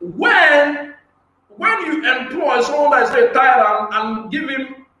when you employ someone that is a tithe and give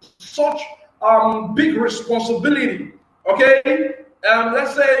him such big responsibility, okay?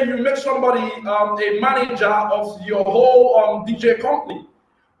 Let's say you make somebody a manager of your whole DJ company,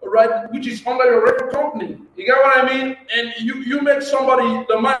 all right, which is under your record company. You get what I mean? And you make somebody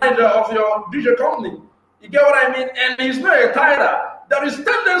the manager of your DJ company. You get what I mean? And he's not a tither. There is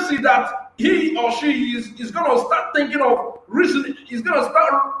tendency that he or she is going to start thinking of reasoning. He's going to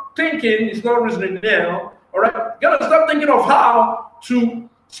start thinking, it's not reasoning now, all right? Going to start thinking of how to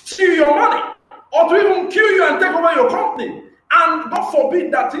steal your money or to even kill you and take over your company. And God forbid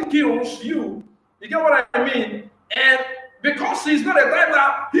that he kills you, You get what I mean? And because he's not a type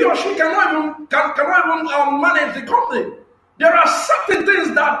that he or she cannot even manage the company. There are certain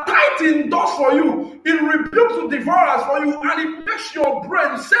things that tithing does for you. It rebukes the devourers for you, and it makes your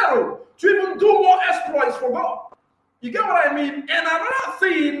brain settle to even do more exploits for God. You get what I mean? And another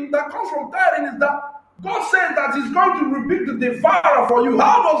thing that comes from tithing is that God says that he's going to rebuke the devourer for you.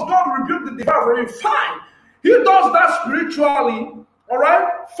 How does God rebuke the devourer for you? Fine. He does that spiritually. All right?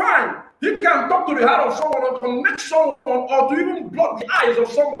 Fine. He can talk to the heart of someone or connect someone or to even block the eyes of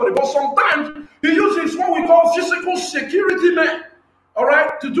somebody. But sometimes he uses what we call physical security men, all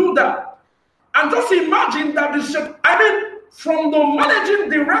right, to do that. And just imagine that from the managing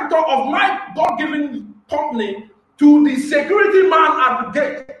director of my God-given company to the security man at the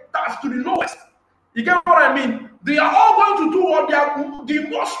gate, that's to the lowest. You get what I mean? They are all going to do what they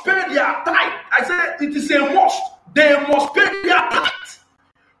must pay their tithe. I say it is a must. They must pay their tithe.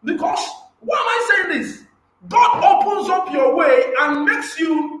 Because, why am I saying this? God opens up your way and makes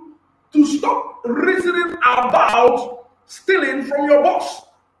you to stop reasoning about stealing from your boss.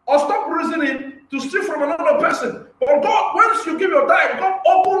 Or stop reasoning to steal from another person. But God, once you give your tithe, God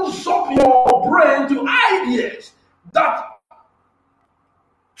opens up your brain to ideas that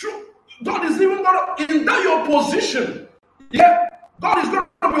God is even going to endow your position. Yeah, God is going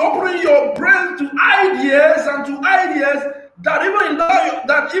to be opening your brain to ideas that even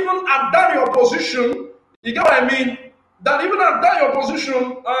at that your position, you get what I mean? That even at that your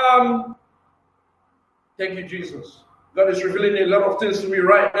position, thank you, Jesus. God is revealing a lot of things to me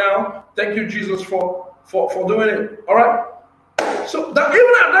right now. Thank you, Jesus, for doing it. All right. So that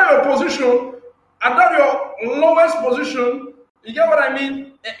even at that your position, at that your lowest position, you get what I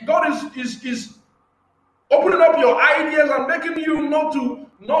mean? God is opening up your ideas and making you not to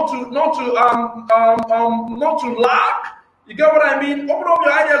lack. You get what I mean? Open up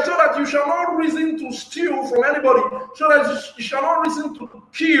your ideas so that you shall not reason to steal from anybody, so that you shall not reason to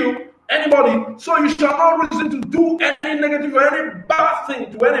kill anybody, so you shall not reason to do any negative or any bad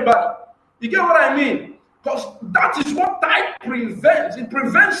thing to anybody. You get what I mean? Because that is what tithe prevents. It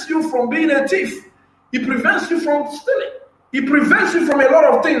prevents you from being a thief. It prevents you from stealing. It prevents you from a lot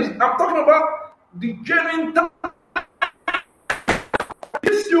of things. I'm talking about the genuine tithe. It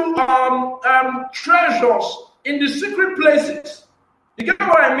gives you treasures in the secret places. You get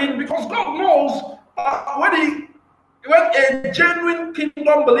what I mean? Because God knows when a genuine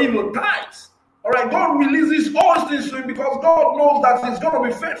kingdom believer tithes, all right, God releases all things to him because God knows that he's going to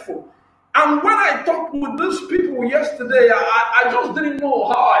be faithful. And when I talked with these people yesterday, I just didn't know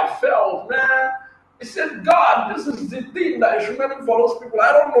how I felt, man. He said, God, this is the thing that is remaining for those people.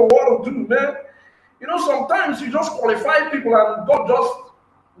 I don't know what to do, man. You know, sometimes you just qualify people and God just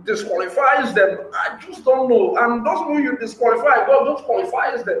disqualifies them. I just don't know. And those who you disqualify, God just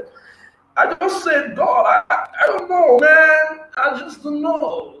qualifies them. I just said, God, I don't know, man. I just don't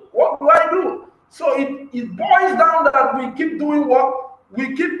know. What do I do? So it boils down that we keep doing what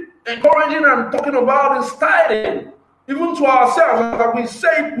we keep encouraging and talking about is tithing. Even to ourselves, that we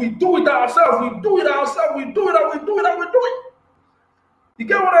say we do it ourselves, we do it. You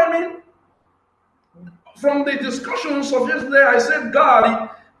get what I mean? From the discussions of yesterday, I said, God,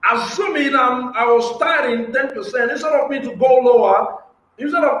 assuming I was tithing 10%, instead of me to go lower,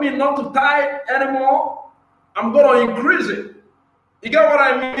 instead of me not to tithe anymore, I'm going to increase it. You get what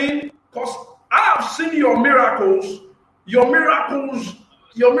I mean? Because I have seen your miracles. Your miracles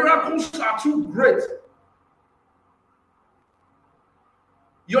are too great.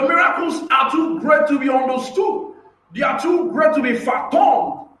 Your miracles are too great to be understood. They are too great to be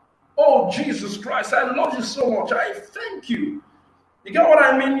fathomed. Oh, Jesus Christ, I love you so much. I thank you. You get what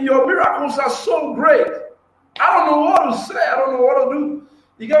I mean? Your miracles are so great. I don't know what to say. I don't know what to do.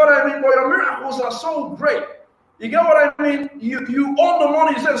 You get what I mean? But your miracles are so great. You get what I mean? You own the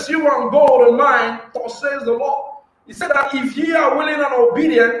money. He says, silver and gold are mine, thus says the Lord. He said that if ye are willing and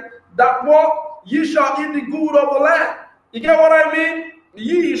obedient, that what? Ye shall eat the good of the land. You get what I mean?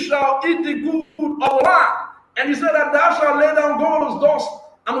 Ye shall eat the good of the land. And he said that thou shalt lay down gold as dust,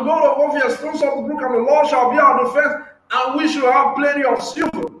 and the gold of Ophir, stones of the brook, and the Lord shall be our defense, and we shall have plenty of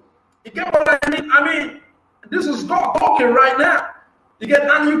silver. You get what I mean? I mean, this is God talking right now. You get,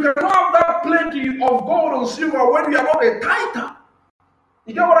 and you can have that plenty of gold and silver when you are not a tither.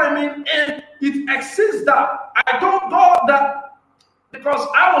 You get what I mean? And it exceeds that. I told God that because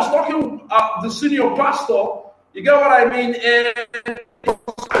I was talking to the senior pastor. You get what I mean? And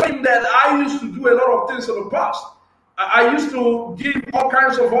that I used to do a lot of things in the past. I used to give all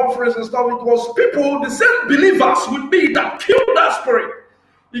kinds of offerings and stuff. It was people, the same believers with me that killed that spirit.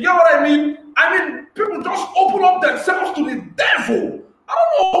 You get what I mean? I mean, people just open up themselves to the devil. I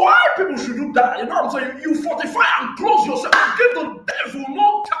don't know why people should do that. You know what I'm saying? You fortify and close yourself. Give the devil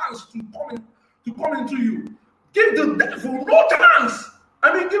no chance to come into you. Give the devil no chance.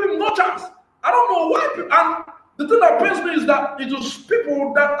 I mean, give him no chance. I don't know why people, and the thing that pains me is that it is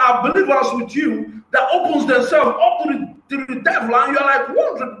people that are believers with you that opens themselves up to the devil, and you're like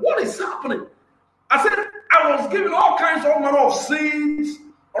wondering what is happening. I said I was given all kinds of manner of seeds,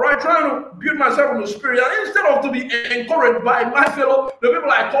 all right, trying to build myself in the spirit, and instead of to be encouraged by the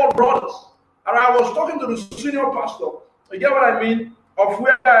people I call brothers, and I was talking to the senior pastor. You get what I mean? Of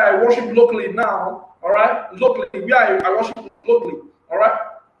where I worship locally now, all right, locally where I worship locally, all right.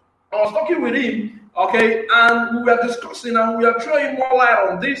 I was talking with him, okay, and we were discussing and we are throwing more light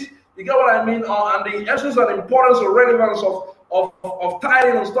on this. You get what I mean? And the essence and importance or relevance of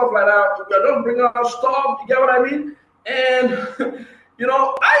tithing and stuff like that. We are just bringing out stuff. You get what I mean? And you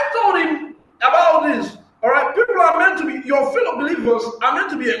know, I told him about this. All right, people are meant to be your fellow believers are meant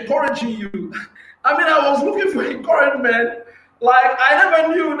to be encouraging you. I mean, I was looking for encouragement. Like I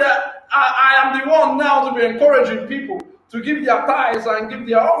never knew that I am the one now to be encouraging people to give their tithes and give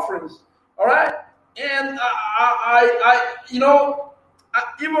their offerings. All right, and I you know,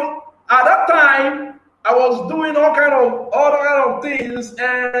 even at that time I was doing all kind of things,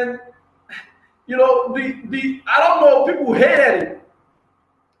 and you know, the I don't know, people hated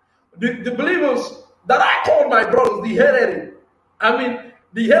it. The believers that I called my brothers, they hated it. I mean,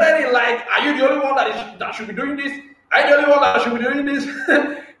 they hated it like, are you the only one that should be doing this? Are you the only one that should be doing this?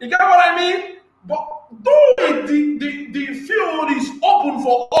 You get what I mean? But though the field is open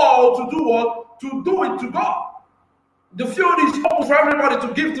for all to do what? To do it to God. The field is open for everybody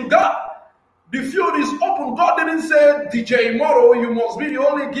to give to God. The field is open. God didn't say, DJ Moro, you must be the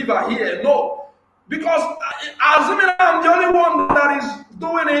only giver here. No. Because assuming I'm the only one that is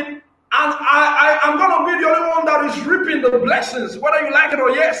doing it, and I'm going to be the only one that is reaping the blessings, whether you like it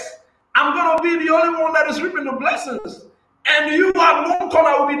or yes. I'm going to be the only one that is reaping the blessings. And you at one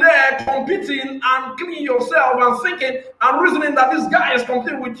corner will be there competing and cleaning yourself and thinking and reasoning that this guy is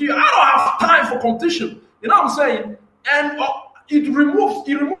competing with you. I don't have time for competition. You know what I'm saying? And it removes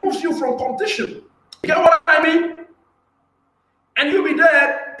you from competition. You get what I mean? And you'll be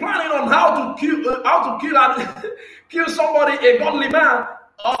there planning on how to kill and kill somebody, a godly man,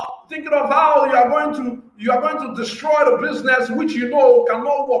 thinking of how you are going to destroy the business which you know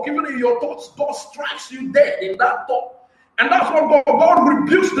cannot work. Even if your thoughts, God strikes you dead in that thought. And that's what God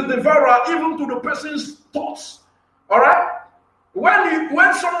rebukes the devourer even to the person's thoughts. All right?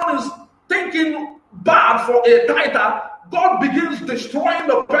 When someone is thinking bad for a tither, God begins destroying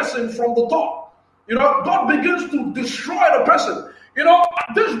the person from the top. You know, God begins to destroy the person. You know,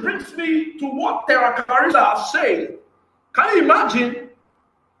 this brings me to what Terra Carissa said. Can you imagine?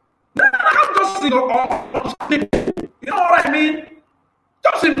 I can't just see on people. You know what I mean?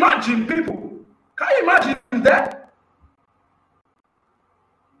 Just imagine people. Can you imagine that?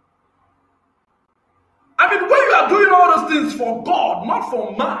 I mean, when you are doing all those things for God, not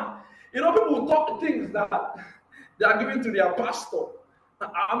for man, you know, people will talk things that they are giving to their pastor.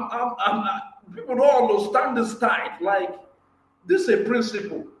 People don't understand this type. Like, this is a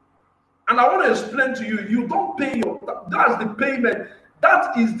principle. And I want to explain to you, you don't pay that's the payment.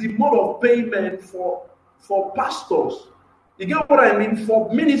 That is the mode of payment for pastors. You get what I mean?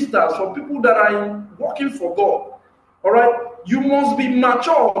 For ministers, for people that are working for God. All right? You must be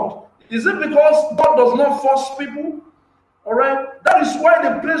matured. Is it because God does not force people? All right? That is why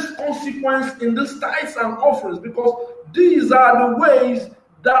they place consequence in these tithes and offerings, because these are the ways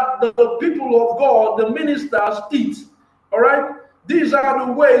that the people of God, the ministers, eat. All right? These are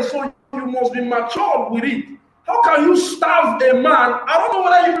the ways, so you must be matured with it. How can you starve a man? I don't know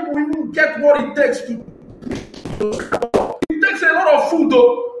whether you people even get what it takes to. It takes a lot of food,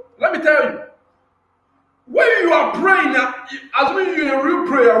 though. Let me tell you. When you are praying, as when you're a real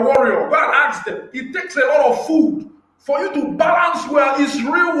prayer warrior, go and ask them. It takes a lot of food for you to balance well. It's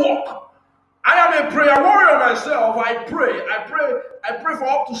real work. I am a prayer warrior myself. I pray for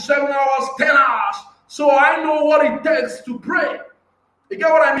up to 7 hours, 10 hours. So I know what it takes to pray. You get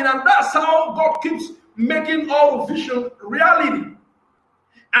what I mean? And that's how God keeps making all the vision reality.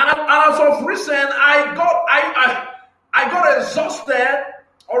 And as of recent, I got exhausted.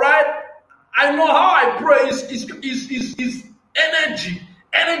 All right. I know how I pray is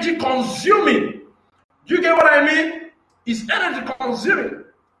energy consuming. Do you get what I mean? It's energy consuming.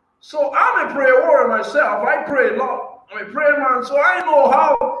 So I'm a prayer warrior myself. I pray a lot. I'm a prayer man, so I know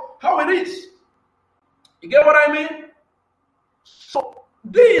how it is. You get what I mean? So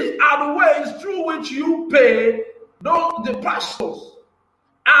these are the ways through which you pay the pastors.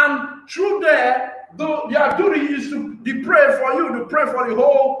 And through there, their duty is to pray for you, to pray for the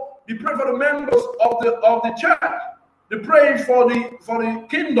members of the church, to pray for the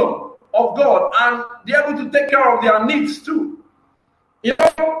kingdom of God, and they're able to take care of their needs too. You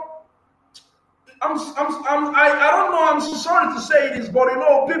know, I don't know, I'm so sorry to say this, but you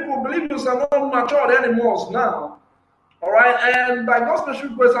know, believers are not matured anymore now. All right, and by God's special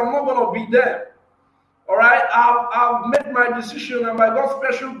grace, I'm not going to be there. All right, I've made my decision, and by God's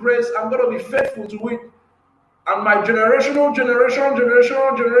special grace, I'm going to be faithful to it. And my generation are going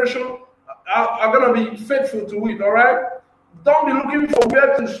to be faithful to it. All right, don't be looking for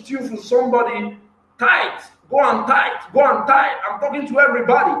where to steal for somebody. Tithe, go and tithe. I'm talking to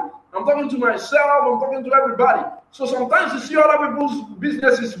everybody. I'm talking to myself. I'm talking to everybody. So sometimes you see other people's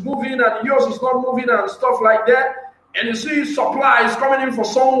businesses moving and yours is not moving and stuff like that. And you see supplies coming in for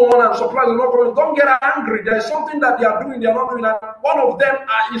someone and supplies are not coming. Don't get angry. There is something that they are doing, they are not doing. And one of them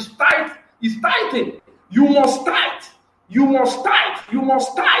is tithing. You must tithe,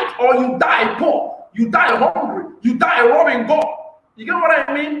 or you die poor. You die hungry. You die robbing God. You get what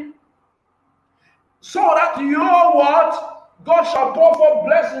I mean? So that you know what? God shall pour forth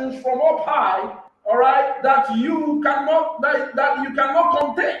blessings from up high, all right, that you cannot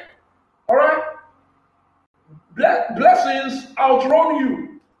contain, all right. Blessings outrun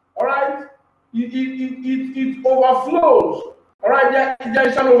you, all right. It overflows, all right. There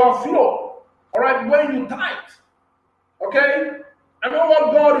is an overflow, all right, when you tithe, okay. I know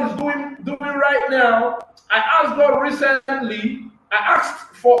what God is doing right now. I asked God recently.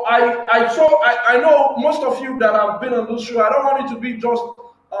 I know most of you that have been on this show. I don't want it to be just,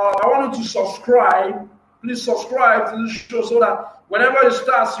 I want you to subscribe. Please subscribe to this show so that whenever it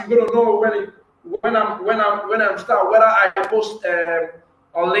starts, you're going to know when I'm start, whether I post a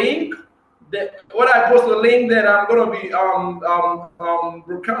link, whether I post a link that I'm going to be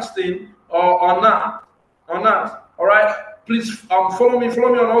broadcasting or not. All right. Please follow me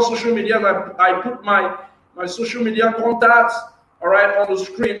on all social media. I put my social media contacts, all right, on the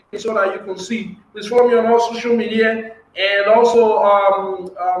screen so that you can see. Please follow me on all social media, and also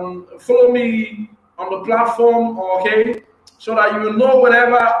follow me on the platform, okay, so that you will know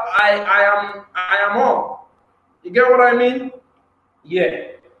whenever I am on. You get what I mean?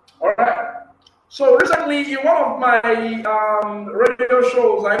 Yeah. All right. So recently, in one of my radio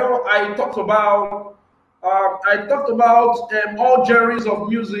shows, I know I talked about all genres of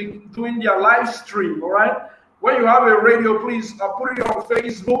music doing their live stream. All right. When you have a radio, please put it on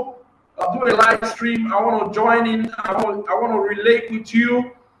Facebook. Do a live stream. I want to join in. I want to relate with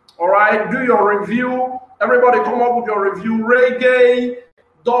you. All right. Do your review. Everybody come up with your review. Reggae,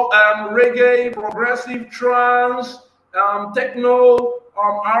 progressive, trance, techno,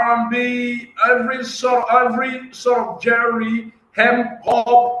 R&B, every sort of genre, hip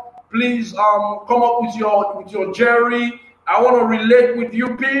hop. Please come up with your genre. I want to relate with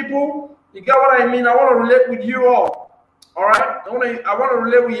you people. You get what I mean? I want to relate with you all. All right. I want to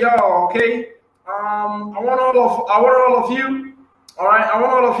relate with y'all. Okay. I want all of you. All right. I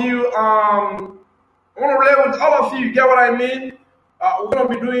want all of you. I want to relate with all of you. You get what I mean? We're gonna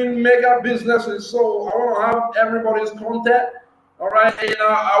be doing mega businesses, so I want to have everybody's contact. All right. And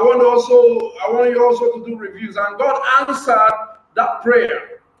I want you also to do reviews. And God answered that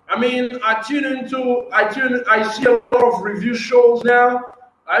prayer. I mean, I see a lot of review shows now.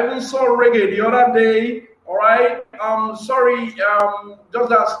 I even saw reggae the other day. All right. Sorry.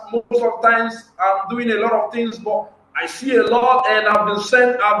 Just as most of times I'm doing a lot of things, but I see a lot, and I've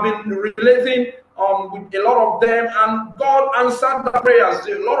been relating with a lot of them, and God answered the prayers.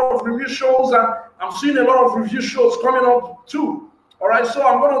 A lot of review shows, and I'm seeing a lot of review shows coming up too. All right. So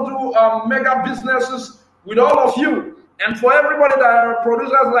I'm going to do mega businesses with all of you, and for everybody that are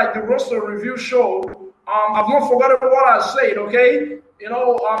producers like the Roster Review Show. I've not forgotten what I said. Okay. You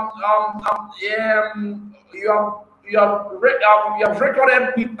know, you have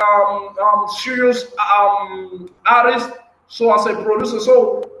recorded with serious artists. So as a producer,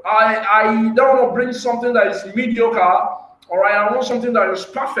 so I don't want to bring something that is mediocre. All right, I want something that is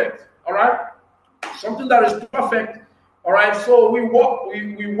perfect. All right, something that is perfect. All right, so we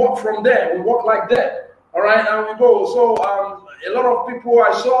walk from there. We walk like that. All right, and we go. So a lot of people.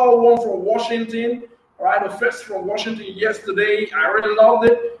 I saw one from Washington. All right, the first from Washington yesterday. I really loved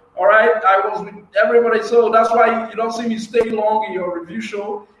it. All right, I was with everybody, so that's why you don't see me stay long in your review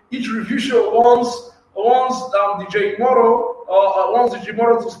show. Each review show wants DJ Moro wants DJ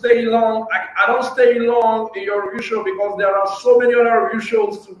Moro to stay long. I don't stay long in your review show because there are so many other review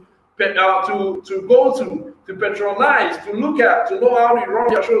shows to go to patronize, to look at, to know how to run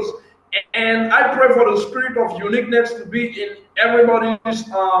your shows. And I pray for the spirit of uniqueness to be in everybody's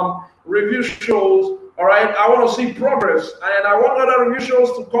review shows. All right, I want to see progress, and I want other review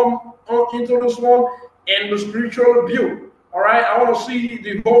shows to come into this one and the spiritual view. All right, I want to see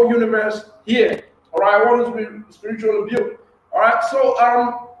the whole universe here. All right, I want it to be spiritual view. All right, so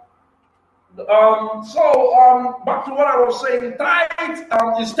back to what I was saying. Tithe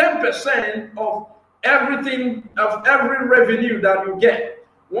is 10% of everything, of every revenue that you get.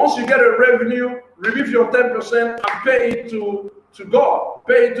 Once you get a revenue, remove your 10% and pay it to God,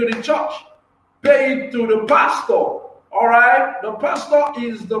 pay it to the church, pay it to the pastor. All right, the pastor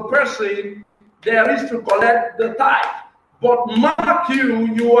is the person there is to collect the tithe. But mark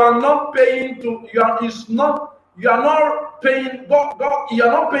you are not paying to. You are not paying God. You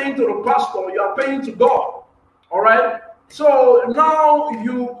are not paying to the pastor. You are paying to God. All right. So now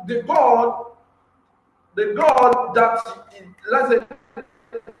the God that, let's say,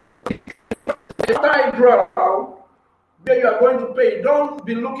 the tithe ground where you are going to pay. Don't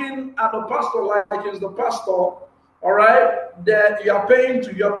be looking at the pastor like he's the pastor. All right, that you are paying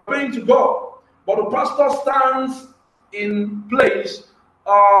to God. But the pastor stands in place,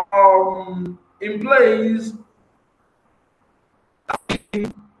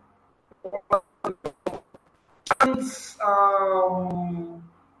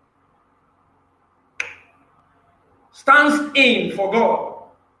 stands in for God.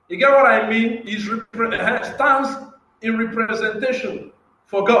 You get what I mean? He stands in representation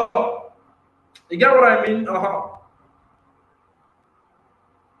for God. You get what I mean?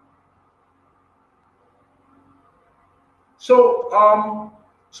 So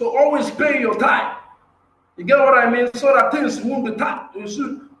always pay your tithe. You get what I mean? So that things won't be tight.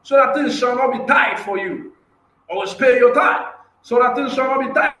 So that things shall not be tight for you. Always pay your tithe. So that things shall not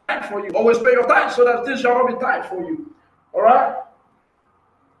be tight for you. Always pay your tithe. So that things shall not be tight for you. All right?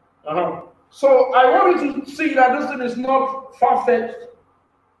 So I want you to see that this thing is not far-fetched.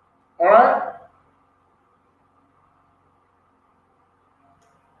 All right?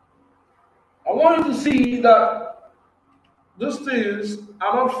 I want you to see that these things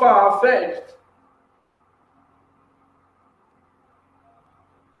are not far-fetched.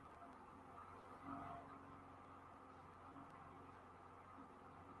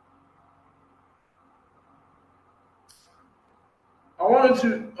 I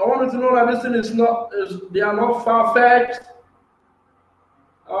wanted to know that this thing they are not far-fetched.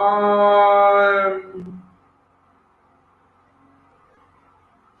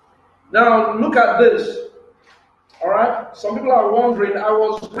 Now look at this. All right. Some people are wondering. I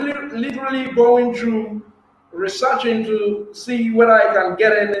was literally going through researching to see whether I can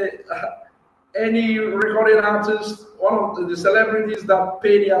get any recording artist, one of the celebrities that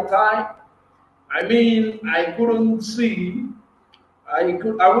pay their tithe. I mean, I couldn't see. I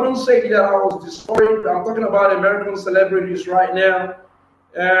wouldn't say that I was discouraged. I'm talking about American celebrities right now.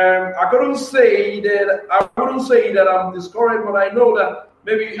 I wouldn't say that I'm discouraged, but I know that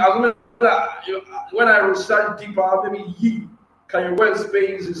maybe when I research deeper, maybe Kanye West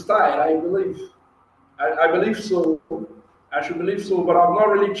pays his tithe. I believe so. I should believe so, but I've not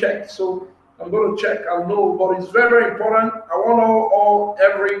really checked. So I'm going to check and know. But it's very, very important. I want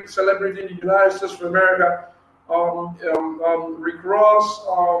every celebrity in the United States of America. Rick Ross,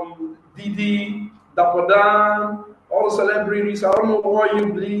 Didi, Dapper Dan, all the celebrities. I don't know what you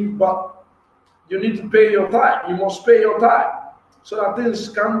believe, but you need to pay your tithe. You must pay your tithe so that things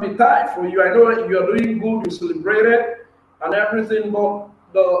can be tight for you. I know that you are doing good, you celebrate it and everything, but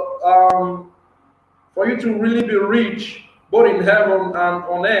for you to really be rich, both in heaven and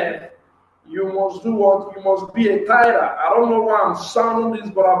on earth, you must do what? You must be a tither. I don't know why I'm sounding this,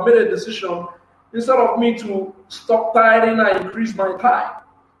 but I've made a decision. Instead of me to stop tithing, I increase my tithe.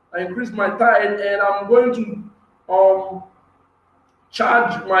 And I'm going to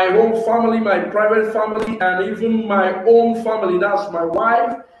charge my whole family, my private family, and even my own family. That's my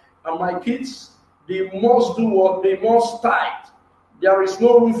wife and my kids. They must do what? They must tithe. There is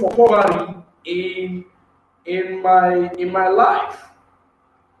no room for poverty in my life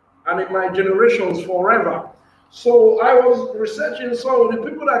and in my generations forever. So I was researching. So the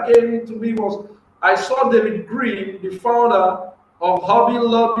people that came to me was, I saw David Green, the founder of Hobby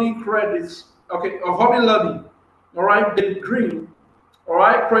Lobby Credits. Okay, of Hobby Lobby. All right, David Green. All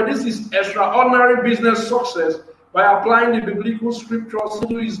right, predicts his extraordinary business success by applying the biblical scriptures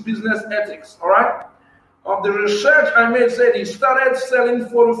to his business ethics. All right. The research I made said he started selling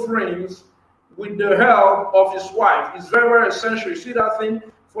photo frames with the help of his wife. It's very, very essential. You see that thing?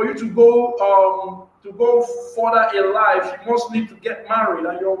 For you to go further in life, you must need to get married,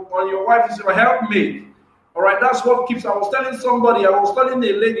 and your wife is your helpmate. All right, that's what keeps. I was telling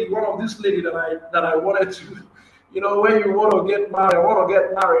a lady, one of this lady that I wanted to, when you want to get married, I want to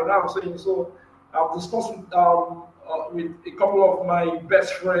get married. Now I'm saying, so I've discussed with a couple of my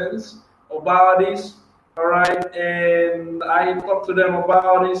best friends about this. All right, and I talked to them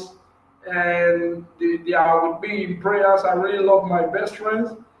about this, and they are with me in prayers. I really love my best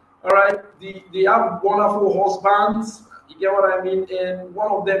friends. All right, they have wonderful husbands. You get what I mean? And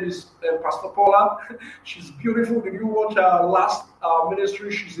one of them is Pastor Paula. She's beautiful. Did you watch her last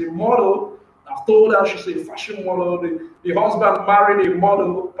ministry? She's a model. I've told her she's a fashion model. The husband married a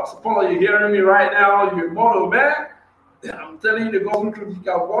model. Pastor Paula, you're hearing me right now. You're a model, man. I'm telling you the gospel truth. You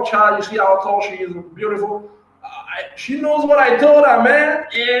can watch her. You see how tall she is. Beautiful. She knows what I told her, man.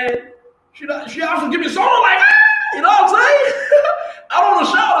 And she has to give me something like that. You know what I'm saying? I don't want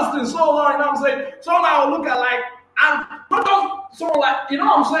to shout this thing so long. You know what I'm saying? So now I look at and not just someone like, you know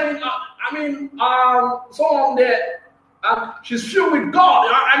what I'm saying? Someone that she's filled with God.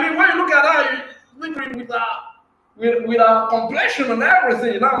 I mean, when you look at her, literally with her complexion and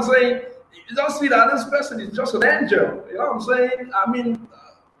everything, you know what I'm saying? You just see that this person is just an angel. You know what I'm saying? I mean,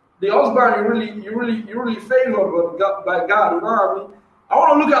 the husband you really favored by God. You know what I mean? I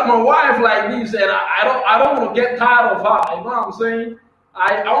want to look at my wife like this, and I don't want to get tired of her. You know what I'm saying?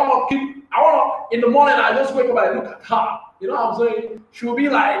 In the morning, I just wake up and I look at her. You know what I'm saying? She'll be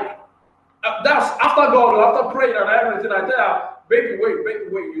like, that's after God, after praying and everything. I tell her, baby,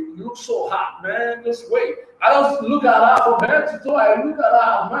 wait, you look so hot, man. Just wait. I just look at her from head to toe. I look at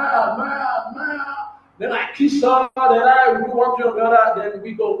her, man. Then I kiss her. Then I do one thing or the other. Then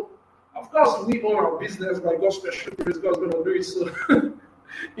we go. Of course, we own our business by God's special grace. God's going to do it. So,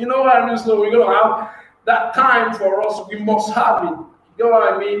 you know what I mean? So we're going to have that time for us. We must have it. You know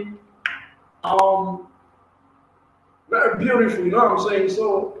what I mean? Very beautiful, you know what I'm saying?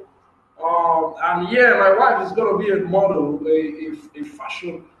 So, my wife is going to be a model, a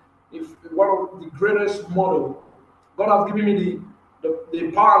fashion, one of the greatest model. God has given me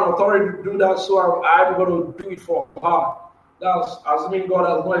the power and authority to do that, so I'm going to do it for her. That's assuming God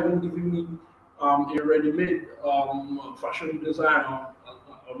has not even given me a ready-made fashion design or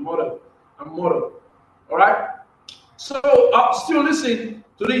model. All right. So still listen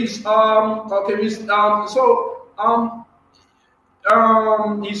to this. He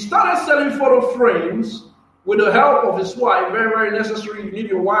started selling photo frames with the help of his wife. Very, very necessary. You need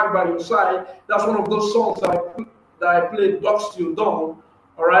your wife by your side. That's one of those songs that I played, Ducks Till Dawn.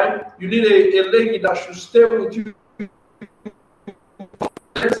 All right. You need a lady that should stay with you.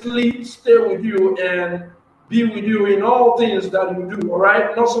 Stay with you and be with you in all things that you do, all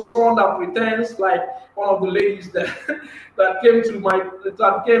right? Not someone that pretends, like one of the ladies that came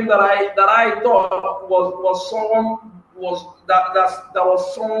that I thought was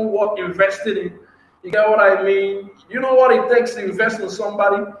somewhat invested in. You get what I mean? You know what it takes to invest in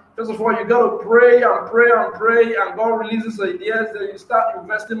somebody? First of all, you got to pray, and God releases ideas. Then you start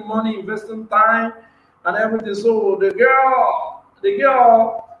investing money, investing time, and everything. So the girl,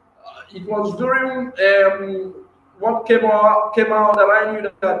 it was during what came out that I knew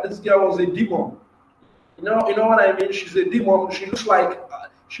that this girl was a demon. You know what I mean? She's a demon. She looks like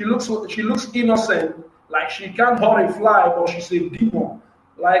she looks innocent, like she can't hurt a fly, but she's a demon.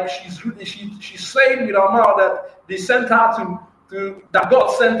 Like she's saying with her mouth that they sent her to that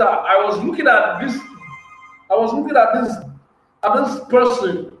God sent her. I was looking at this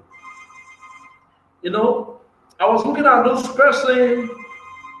person. You know, I was looking at those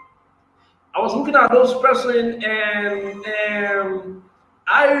person, and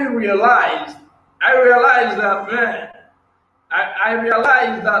I realized that, man, I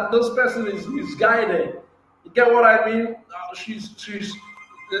realized that this person is misguided. You get what I mean? She's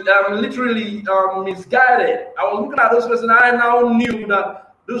literally misguided. I was looking at this person. I now knew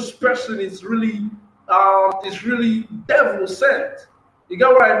that this person is really devil sent. You get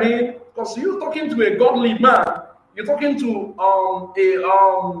what I mean? Because you're talking to a godly man. You're talking to a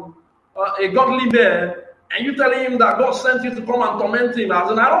godly man, and you telling him that God sent you to come and torment him. As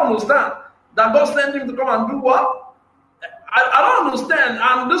in, I don't understand. That God sent him to come and do what? I don't understand.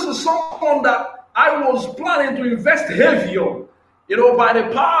 And this is someone that I was planning to invest heavier, by the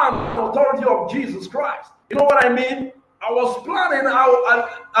power and authority of Jesus Christ. You know what I mean? I was planning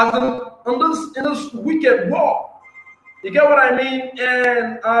in this wicked war. You get what I mean?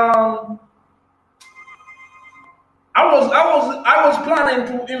 And I was planning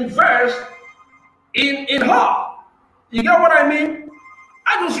to invest in her. You get what I mean?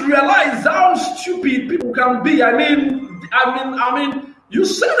 I just realized how stupid people can be. I mean, you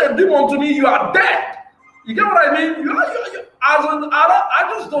send a demon to me, you are dead. You get what I mean?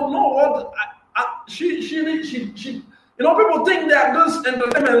 I just don't know what. people think that this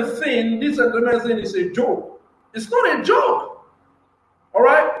entertainment thing is a joke. It's not a joke. All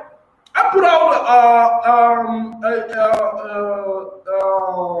right. I put out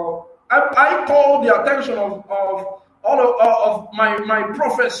I called the attention of all of my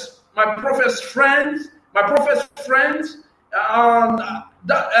prophets friends, and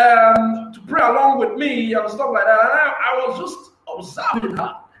to pray along with me and stuff like that. And I was just observing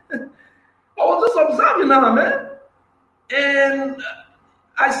her. Man. And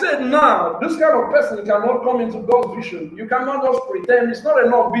I said, no, this kind of person cannot come into God's vision. You cannot just pretend. It's not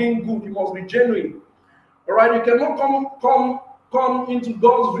enough being good. You must be genuine. All right? You cannot come into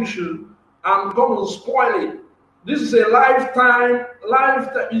God's vision and come and spoil it. This is a lifetime.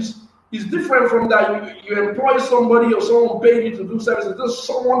 Life that is different from that. You employ somebody or someone paid you to do services. This is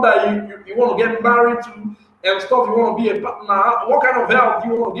someone that you want to get married to and stuff. You want to be a partner. What kind of help do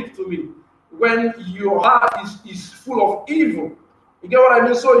you want to give to me when your heart is full of evil? You get what I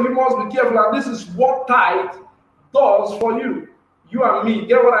mean? So you must be careful. And this is what tithe does for you and me. You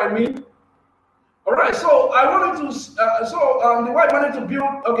get what I mean? All right. So I wanted to. The wife wanted to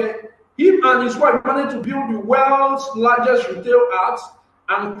build. Okay, him and his wife wanted to build the world's largest retail arts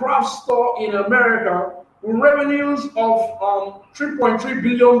and craft store in America with revenues of $3.3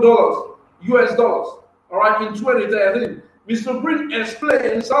 billion US dollars. All right, in 2013, Mr. Green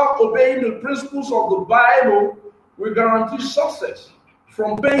explains how obeying the principles of the Bible will guarantee success,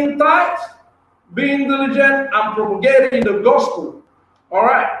 from paying tithes, being diligent, and propagating the gospel. All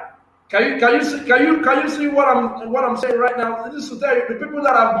right. Can you see what I'm saying right now? This is to tell you the people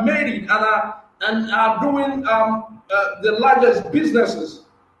that have made it and are doing the largest businesses.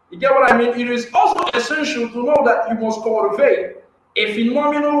 You get what I mean? It is also essential to know that you must cultivate a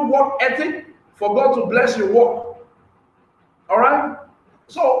phenomenal work ethic for God to bless your work. All right.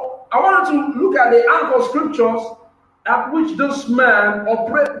 So I wanted to look at the anchor scriptures at which this man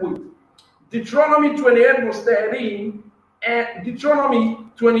operated with. Deuteronomy 28 verse 13 and Deuteronomy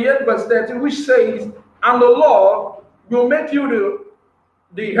 28 verse 13, which says, and the Lord will make you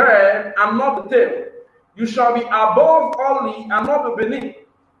the head and not the tail. You shall be above only and not beneath,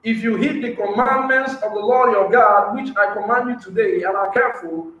 if you heed the commandments of the Lord your God, which I command you today, and are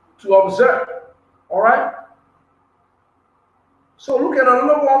careful to observe. All right. So look at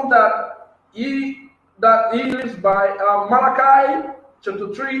another one that he lives by, Malachi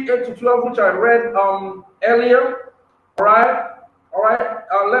chapter 3, 8 to 12, which I read earlier. All right.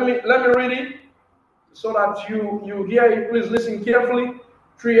 Let me read it so that you hear it. Please listen carefully.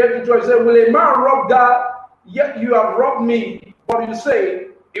 3, 8 to 12. It says, will a man rob God? Yet you have robbed me. But you say,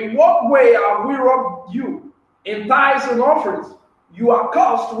 in what way have we robbed you? In tithes and offerings. You are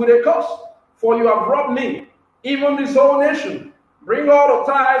cursed with a curse, for you have robbed me, even this whole nation. Bring all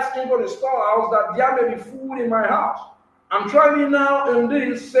the tithes into the storehouse, that there may be food in my house. I'm trying now in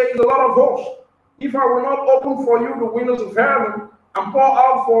this, says the Lord of hosts, if I will not open for you the windows of heaven and pour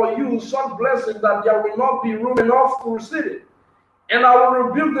out for you such blessing that there will not be room enough to receive it. And I will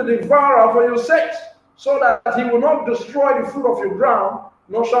rebuke the devourer for your sakes, so that he will not destroy the fruit of your ground,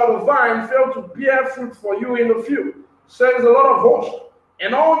 nor shall the vine fail to bear fruit for you in the field, says the Lord of hosts.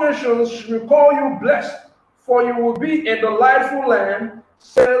 And all nations will call you blessed, for you will be a delightful land,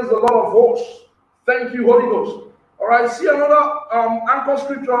 says the Lord of hosts. Thank you, Holy Ghost. All right, see another anchor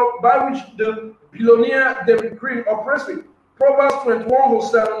scripture by which the billionaire David Green operates with. Proverbs 21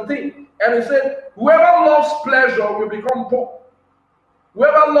 verse 17. And he said, whoever loves pleasure will become poor.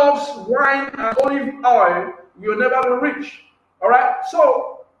 Whoever loves wine and olive oil will never be rich. All right,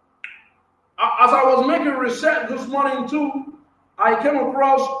 so as I was making research this morning too, I came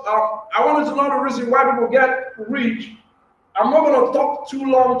across, I wanted to know the reason why people get rich. I'm not going to talk too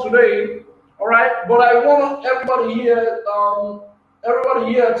long today, all right, but I want everybody here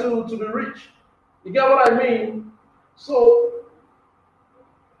to be rich. You get what I mean? So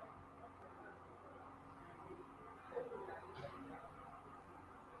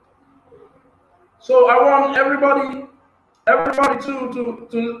I want everybody to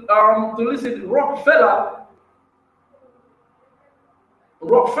listen. Rockefeller,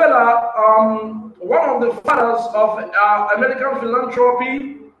 one of the fathers of American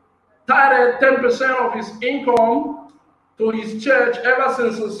philanthropy, tithed 10% of his income to his church ever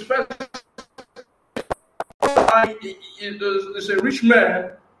since his first. He's a rich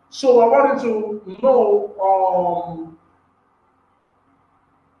man, so I wanted to know.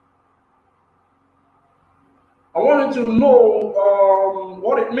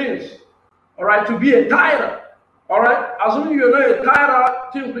 What it means, all right, to be a tither. All right, assuming you're not a tither,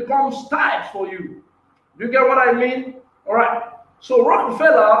 things becomes tight for you. Do you get what I mean? All right. So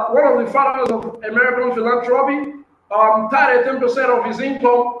Rockefeller, one of the fathers of American philanthropy, tied 10% of his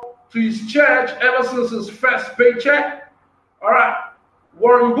income to his church ever since his first paycheck. All right.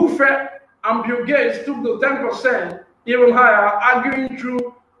 Warren Buffett and Bill Gates took the 10% even higher, arguing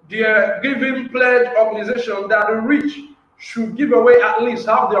through their Giving Pledge organization that the rich should give away at least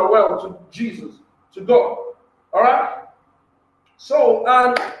half their wealth to Jesus, to God. All right. So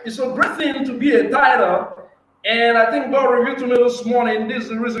it's a great thing to be a tither. And I think God revealed to me this morning, this is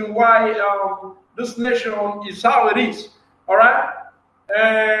the reason why this nation is how it is. All right.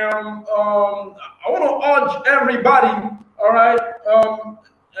 And I want to urge everybody, all right,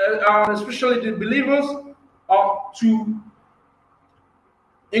 especially the believers, to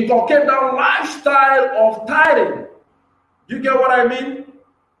inculcate that lifestyle of tithing. You get what I mean?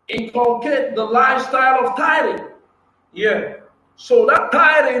 Inculcate the lifestyle of tithing. Yeah. So that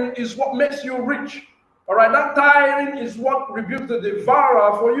tithing is what makes you rich. All right. That tithing is what rebukes the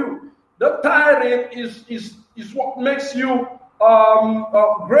devourer for you. That tithing is what makes you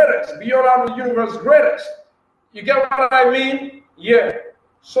greatest, beyond the universe greatest. You get what I mean? Yeah.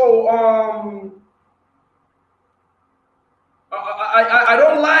 So I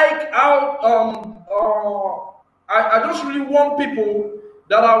don't like how I just really want people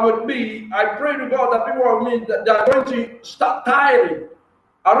that are with me. I pray to God that people are with me that they are going to start tithing.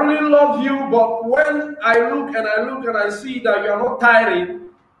 I really love you, but when I look and I see that you are not tithing,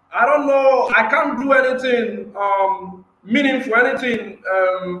 I don't know. I can't do anything meaningful, anything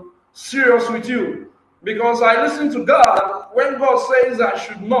serious with you, because I listen to God. When God says I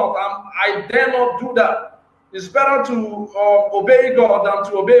should not, I dare not do that. It's better to obey God than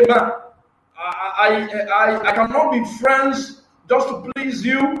to obey man. I cannot be friends just to please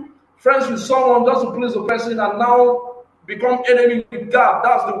you, friends with someone just to please the person, and now become enemy with God.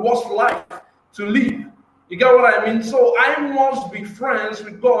 That's the worst life to live. You get what I mean? So I must be friends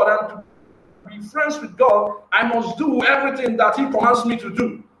with God, and to be friends with God, I must do everything that He commands me to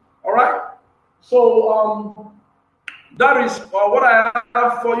do. All right? So that is what I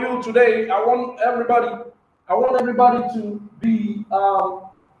have for you today. I want everybody to be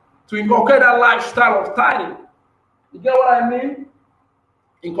to inculcate that lifestyle of tithing. You get what I mean?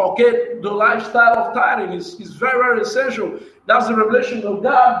 Inculcate the lifestyle of tithing is very, very essential. That's the revelation that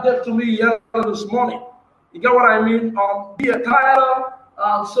God gave to me this morning. You get what I mean? Be a tither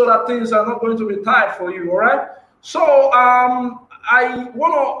so that things are not going to be tight for you. All right. So I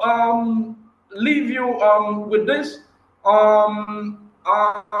want to leave you with this. I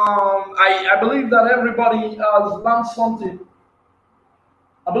believe that everybody has learned something.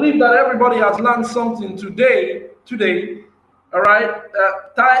 I believe that everybody has learned something today. All right.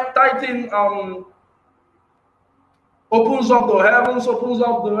 Tithing opens up the heavens, opens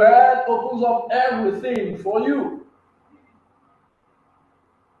up the earth, opens up everything for you.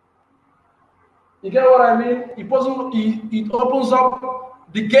 You get what I mean? It opens up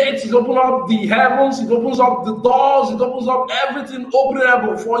the gates, it opens up the heavens, it opens up the doors, it opens up everything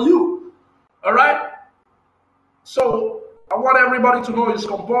openable for you. All right? So I want everybody to know it's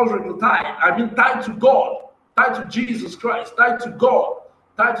compulsory to tithe. I mean, tithe to God, tithe to Jesus Christ, tithe to God,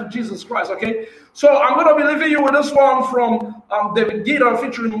 tithe to Jesus Christ. Okay? So I'm going to be leaving you with this one from David Guetta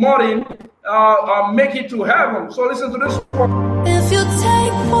featuring Martin, Make It to Heaven. So listen to this one. If you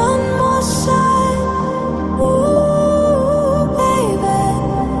take one more shot, ooh, baby,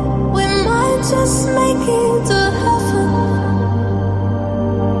 we might just make it to heaven.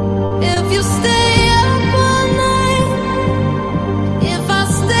 If you stay up all night, if I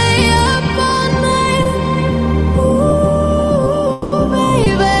stay up all night, ooh,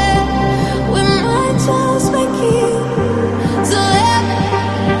 baby, we might just make it to heaven,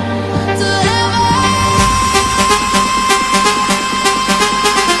 to heaven.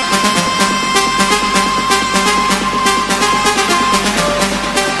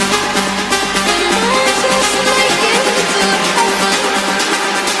 We might just make it to heaven.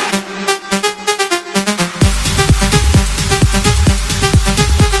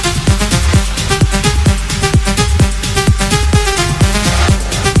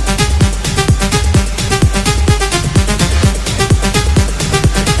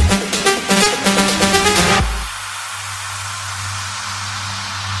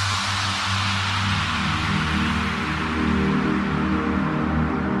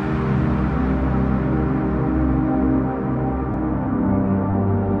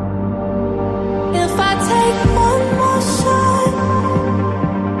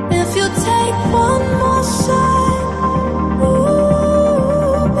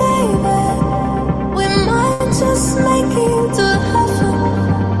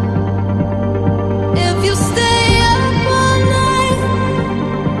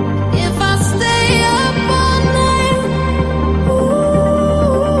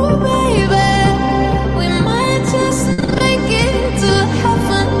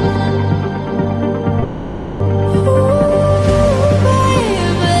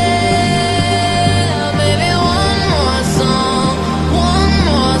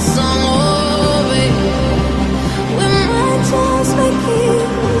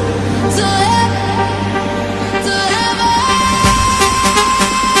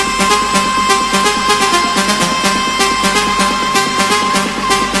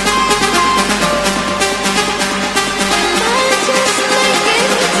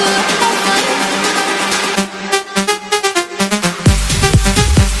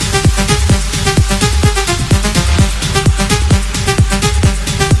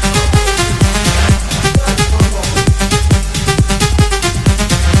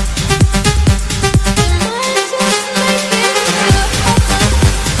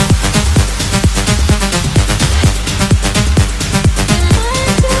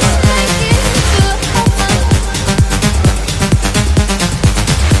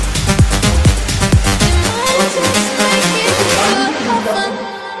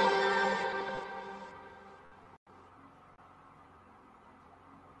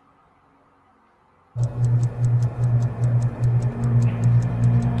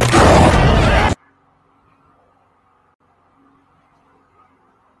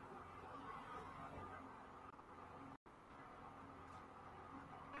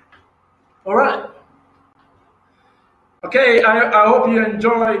 All right. Okay, I hope you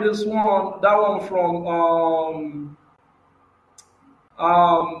enjoy this one. That one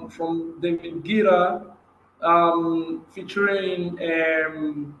from David Guetta, featuring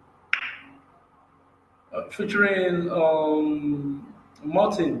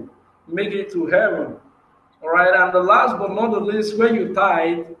Martin. Make it to heaven. All right, and the last but not the least, when you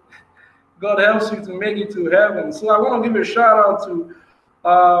tithe, God helps you to make it to heaven. So I want to give a shout out to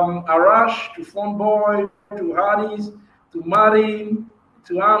Arash, to Funboy, to Hardys, to Martin,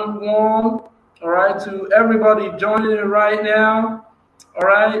 to Antoine, all right, to everybody joining it right now. All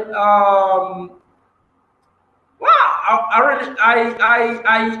right. Wow, I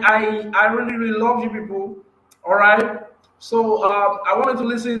really love you people. All right. So I wanted to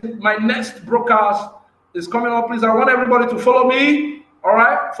listen. My next broadcast is coming up. Please, I want everybody to follow me. All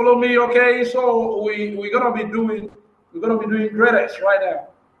right, follow me. Okay. So we're gonna be doing greatest right now.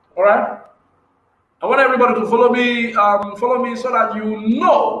 All right. I want everybody to follow me. Follow me so that you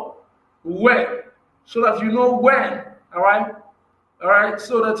know when. So that you know when. All right. All right.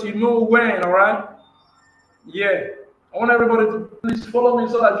 So that you know when. All right. Yeah. I want everybody to please follow me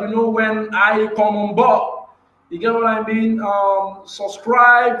so that you know when I come on board. You get what I mean?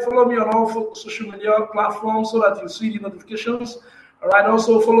 Subscribe, follow me on all social media platforms so that you see the notifications. All right.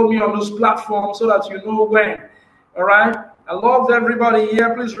 Also follow me on those platforms so that you know when. All right. I love everybody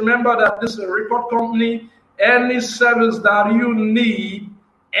here. Please remember that this is a record company. Any service that you need,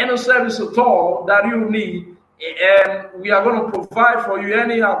 any service at all that you need, and we are going to provide for you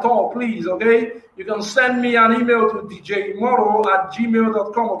any at all, please, okay? You can send me an email to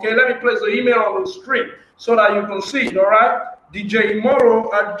djmoro@gmail.com, okay? Let me place the email on the screen so that you can see it, all right?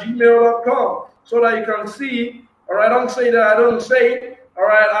 djmoro@gmail.com so that you can see, all right? Don't say that I don't say it, all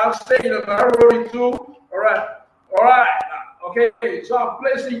right? I'll say it and I wrote it too, all right? All right, okay, so I've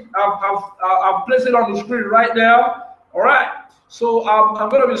placed it on the screen right now, all right? So I'm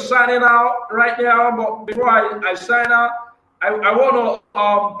going to be signing out right now, but before I sign out, I want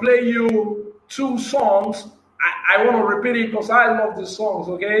to play you two songs. I want to repeat it because I love these songs,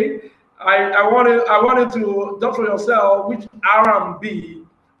 okay? I wanted to judge for yourself which R&B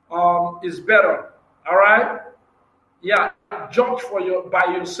is better, all right? Yeah, judge by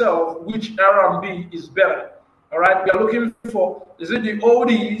yourself which R&B is better, all right? We are looking for, is it the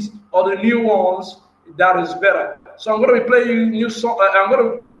oldies or the new ones that is better? So I'm going to be playing you I'm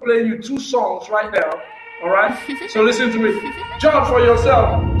going to play you two songs right now. All right. So listen to it. Judge for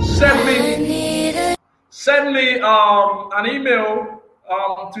yourself. Send me an email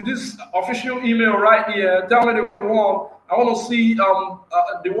to this official email right here. Tell me the one. I want to see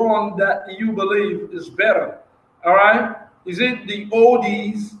the one that you believe is better. All right. Is it the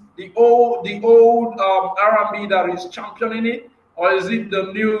oldies, the old R&B that is championing it? Or is it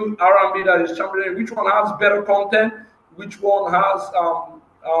the new R&B that is championing? Which one has better content? Which one has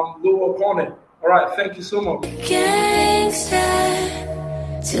lower content? All right, thank you so much. Gangster,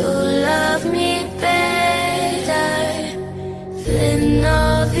 to love me better than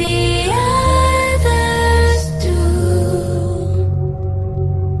all the others do.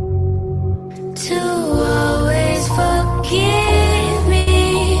 To always forgive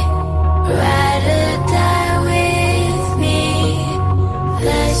me, ride or die with me.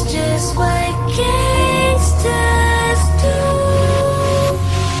 That's just what gangsters do.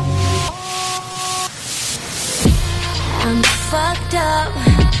 I'm fucked up,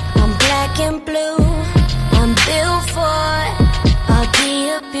 I'm black and blue. I'm built for all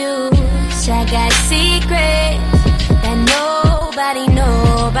the abuse. I got secrets that nobody knows.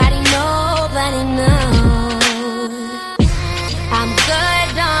 I'm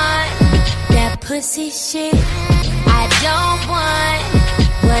good on that pussy shit. I don't want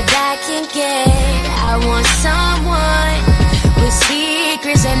what I can get. I want someone with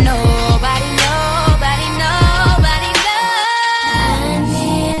secrets that nobody knows. I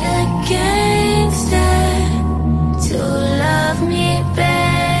need a gangster to love me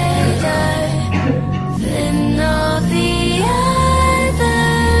better than all the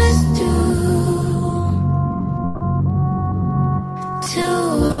others do. To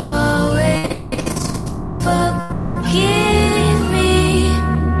always forgive me,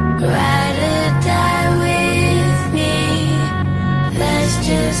 ride or die with me. That's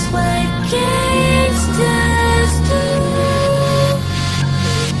just what gangsters do.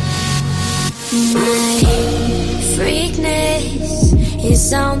 My freakness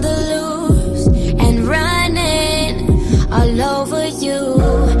is on the loose and running all over you.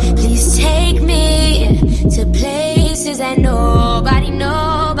 Please take me to places that nobody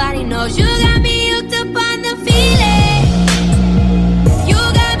knows. You got me hooked up on the feeling. You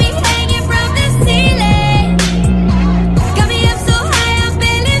got me hanging from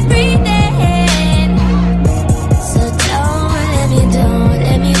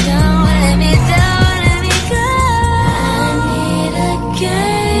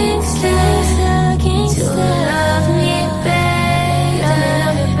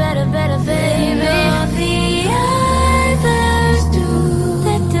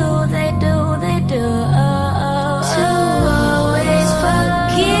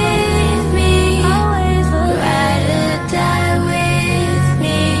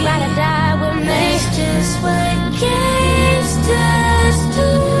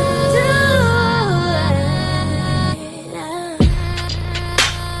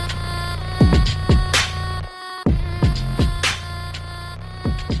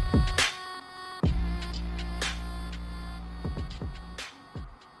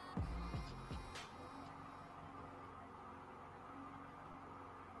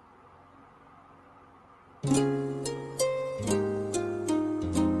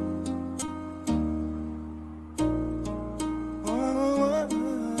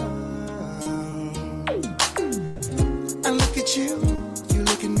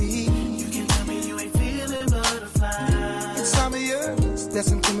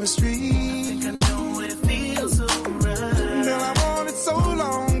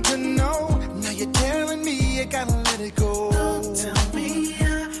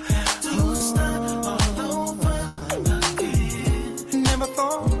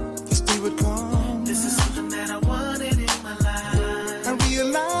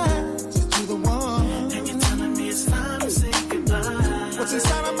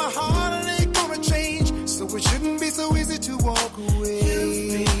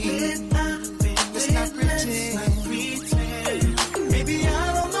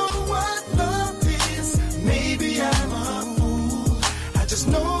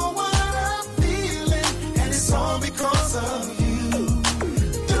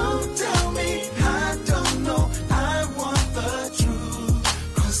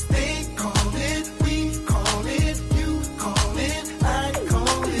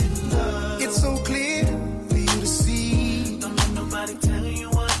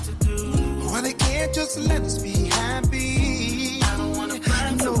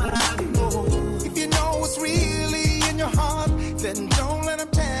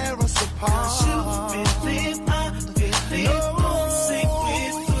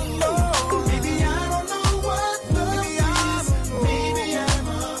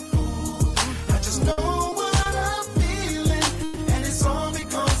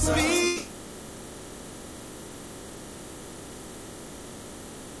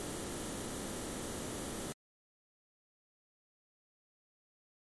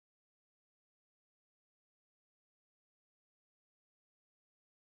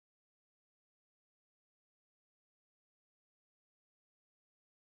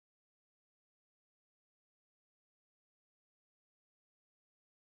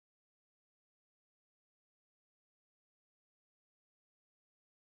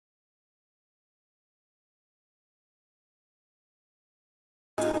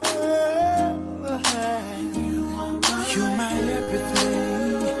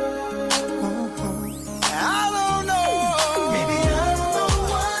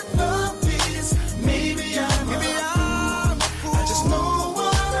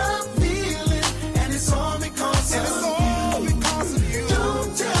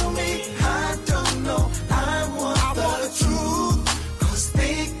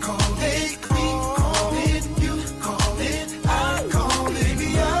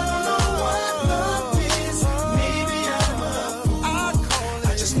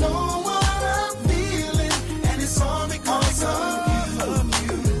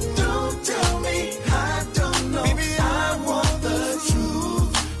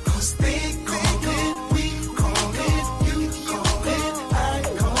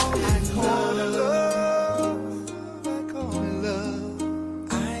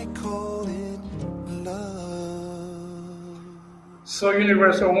So,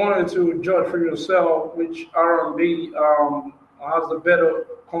 Universe, I wanted to judge for yourself which R&B has the better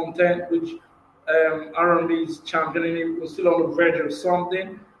content, which R&B is championing. We're still on the verge of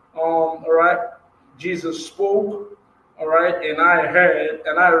something. All right, Jesus spoke. All right, and I heard,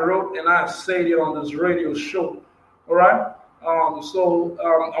 and I wrote, and I said it on this radio show. All right. I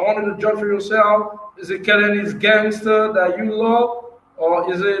wanted to judge for yourself. Is it Kelly's Gangster that you love,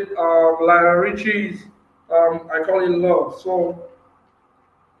 or is it Lionel Richie's I Call It Love? So,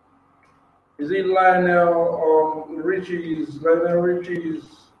 is it Lionel Richie's I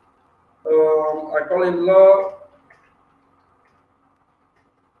Call It Love?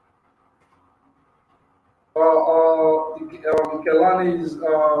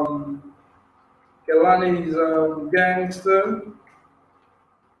 Kelani's Gangster.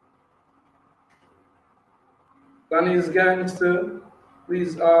 Kelani's Gangster.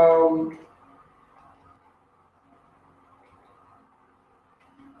 Please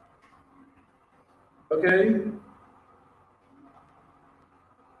okay.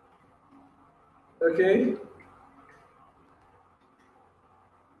 Okay.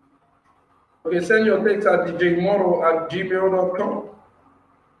 Okay, send your text at djmoro@gmail.com.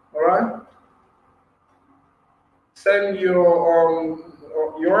 All right. Send your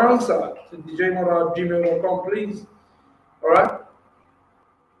answer to djmoro@gmail.com, please. All right.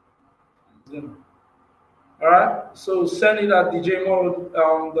 All right. So send it at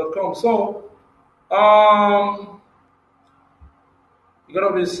djmode.com. So you're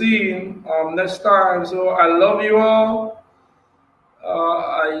gonna be seeing next time. So I love you all.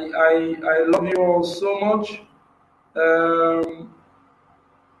 I love you all so much.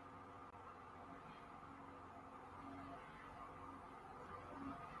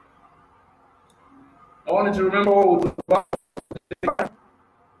 I wanted to remember what we talked about today.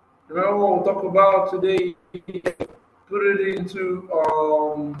 Remember what we talked about today. Put it into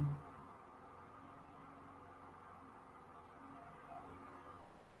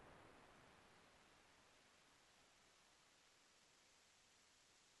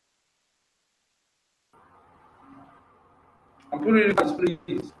I'm putting it in this,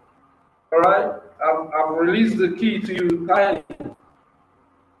 please. All right. I've released the key to you. Tie.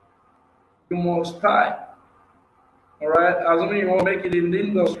 You must tie. All right. As long as you want to make it in the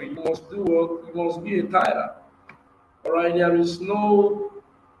industry, you must do what you must be a titer. All right. There is no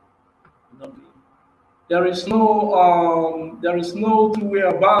two way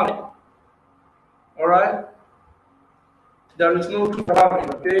about it. All right. There is no two way about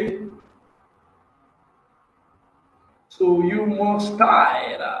it. Okay. So you must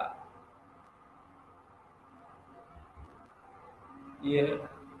tie that. Yeah.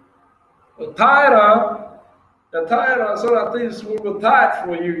 The tire, so that things will be tight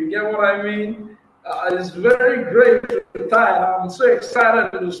for you. You get what I mean? It's very great to tie. I'm so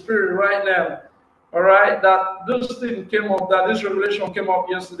excited in the spirit right now. All right, that this thing came up, that this revelation came up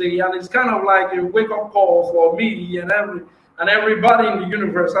yesterday, and it's kind of like a wake-up call for me and everybody in the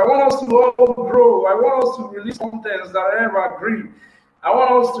universe. I want us to all grow. I want us to release contents that are evergreen. I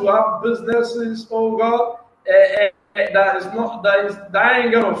want us to have businesses, oh God, that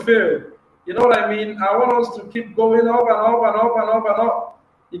ain't gonna fail. You know what I mean? I want us to keep going up and up and up and up and up.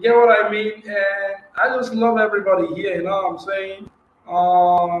 You get what I mean? And I just love everybody here. You know what I'm saying?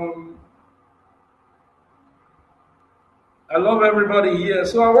 I love everybody here.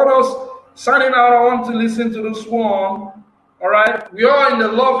 So I want us signing out. I want to listen to this one. All right, we are in the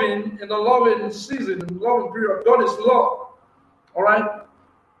loving season, in the loving period. God is love. All right.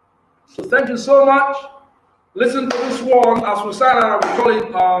 So thank you so much. Listen to this one as we sign out. We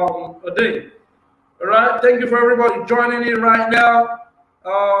call it a day. All right. Thank you for everybody joining in right now.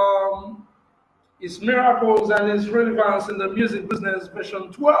 It's miracles and its relevance in the music business,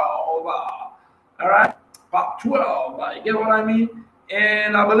 version 12. All right, part 12. You get what I mean?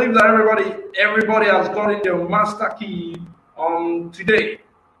 And I believe that everybody has gotten their master key today.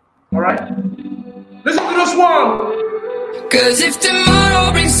 All right. Listen to this one. 'Cause if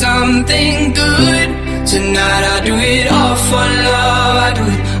tomorrow brings something good, tonight I do it all for love. I do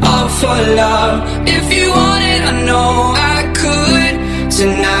it all for love. If you want it, I know I could.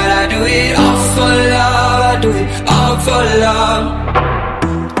 Tonight I do it all for love. I do it all for love.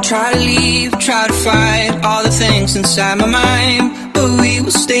 Try to leave, try to fight all the things inside my mind, but we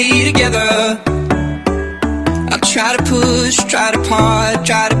will stay together. I'll try to push, try to part,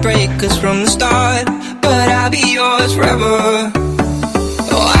 try to break us from the start, but I'll be yours forever.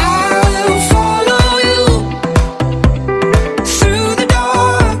 Oh, I'll follow you through the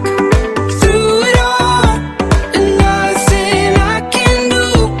dark, through it all, and nothing I can do.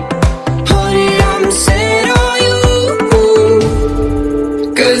 Honey, I'm set on you.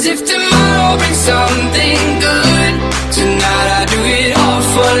 'Cause if tomorrow brings something good, tonight I do it all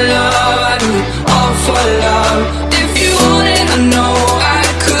for love. I do it all for love. If you want it, I know I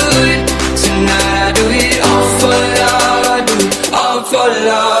could. Tonight I do it all for love. I do it all for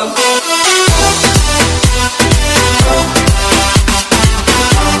love.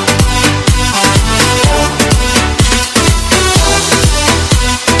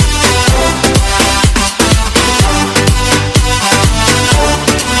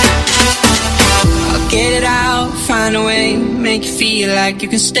 I'll get it out, find a way, make you feel like you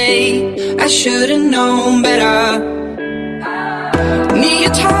can stay. I should've known better. Need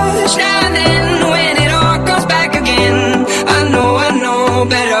your touch now and then, when it all comes back again. I know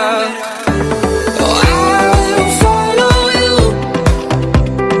better. Oh, I'll follow you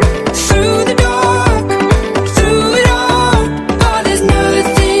through the dark, through it all. Oh, there's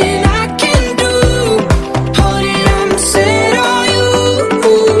nothing I can do. Honey, I'm set on you.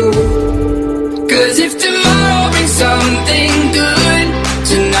 'Cause if tomorrow brings something good,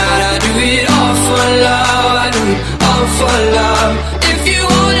 tonight I do it all for love. I do it all for love. If you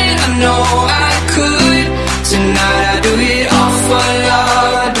want it, I know I could. Tonight I do it all for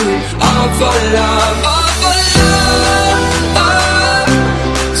love. I do it all for love. All for love. Oh.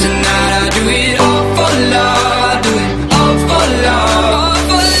 Tonight I do it all for love. I do it all for love. All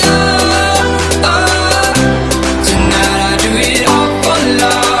for love. Oh.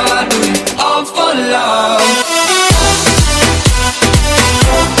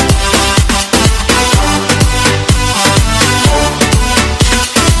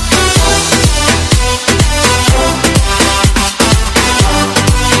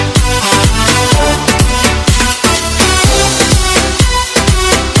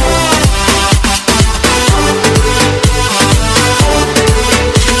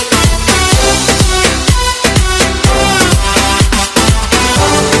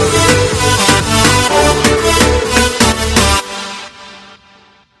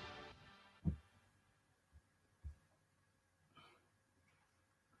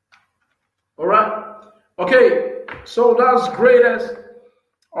 Okay, so that's greatest.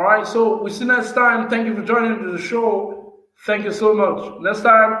 All right, so we see next time. Thank you for joining the show. Thank you so much. Next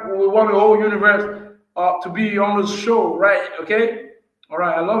time, we want the whole universe to be on this show, right? Okay? All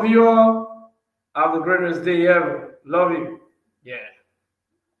right, I love you all. Have the greatest day ever. Love you. Yeah.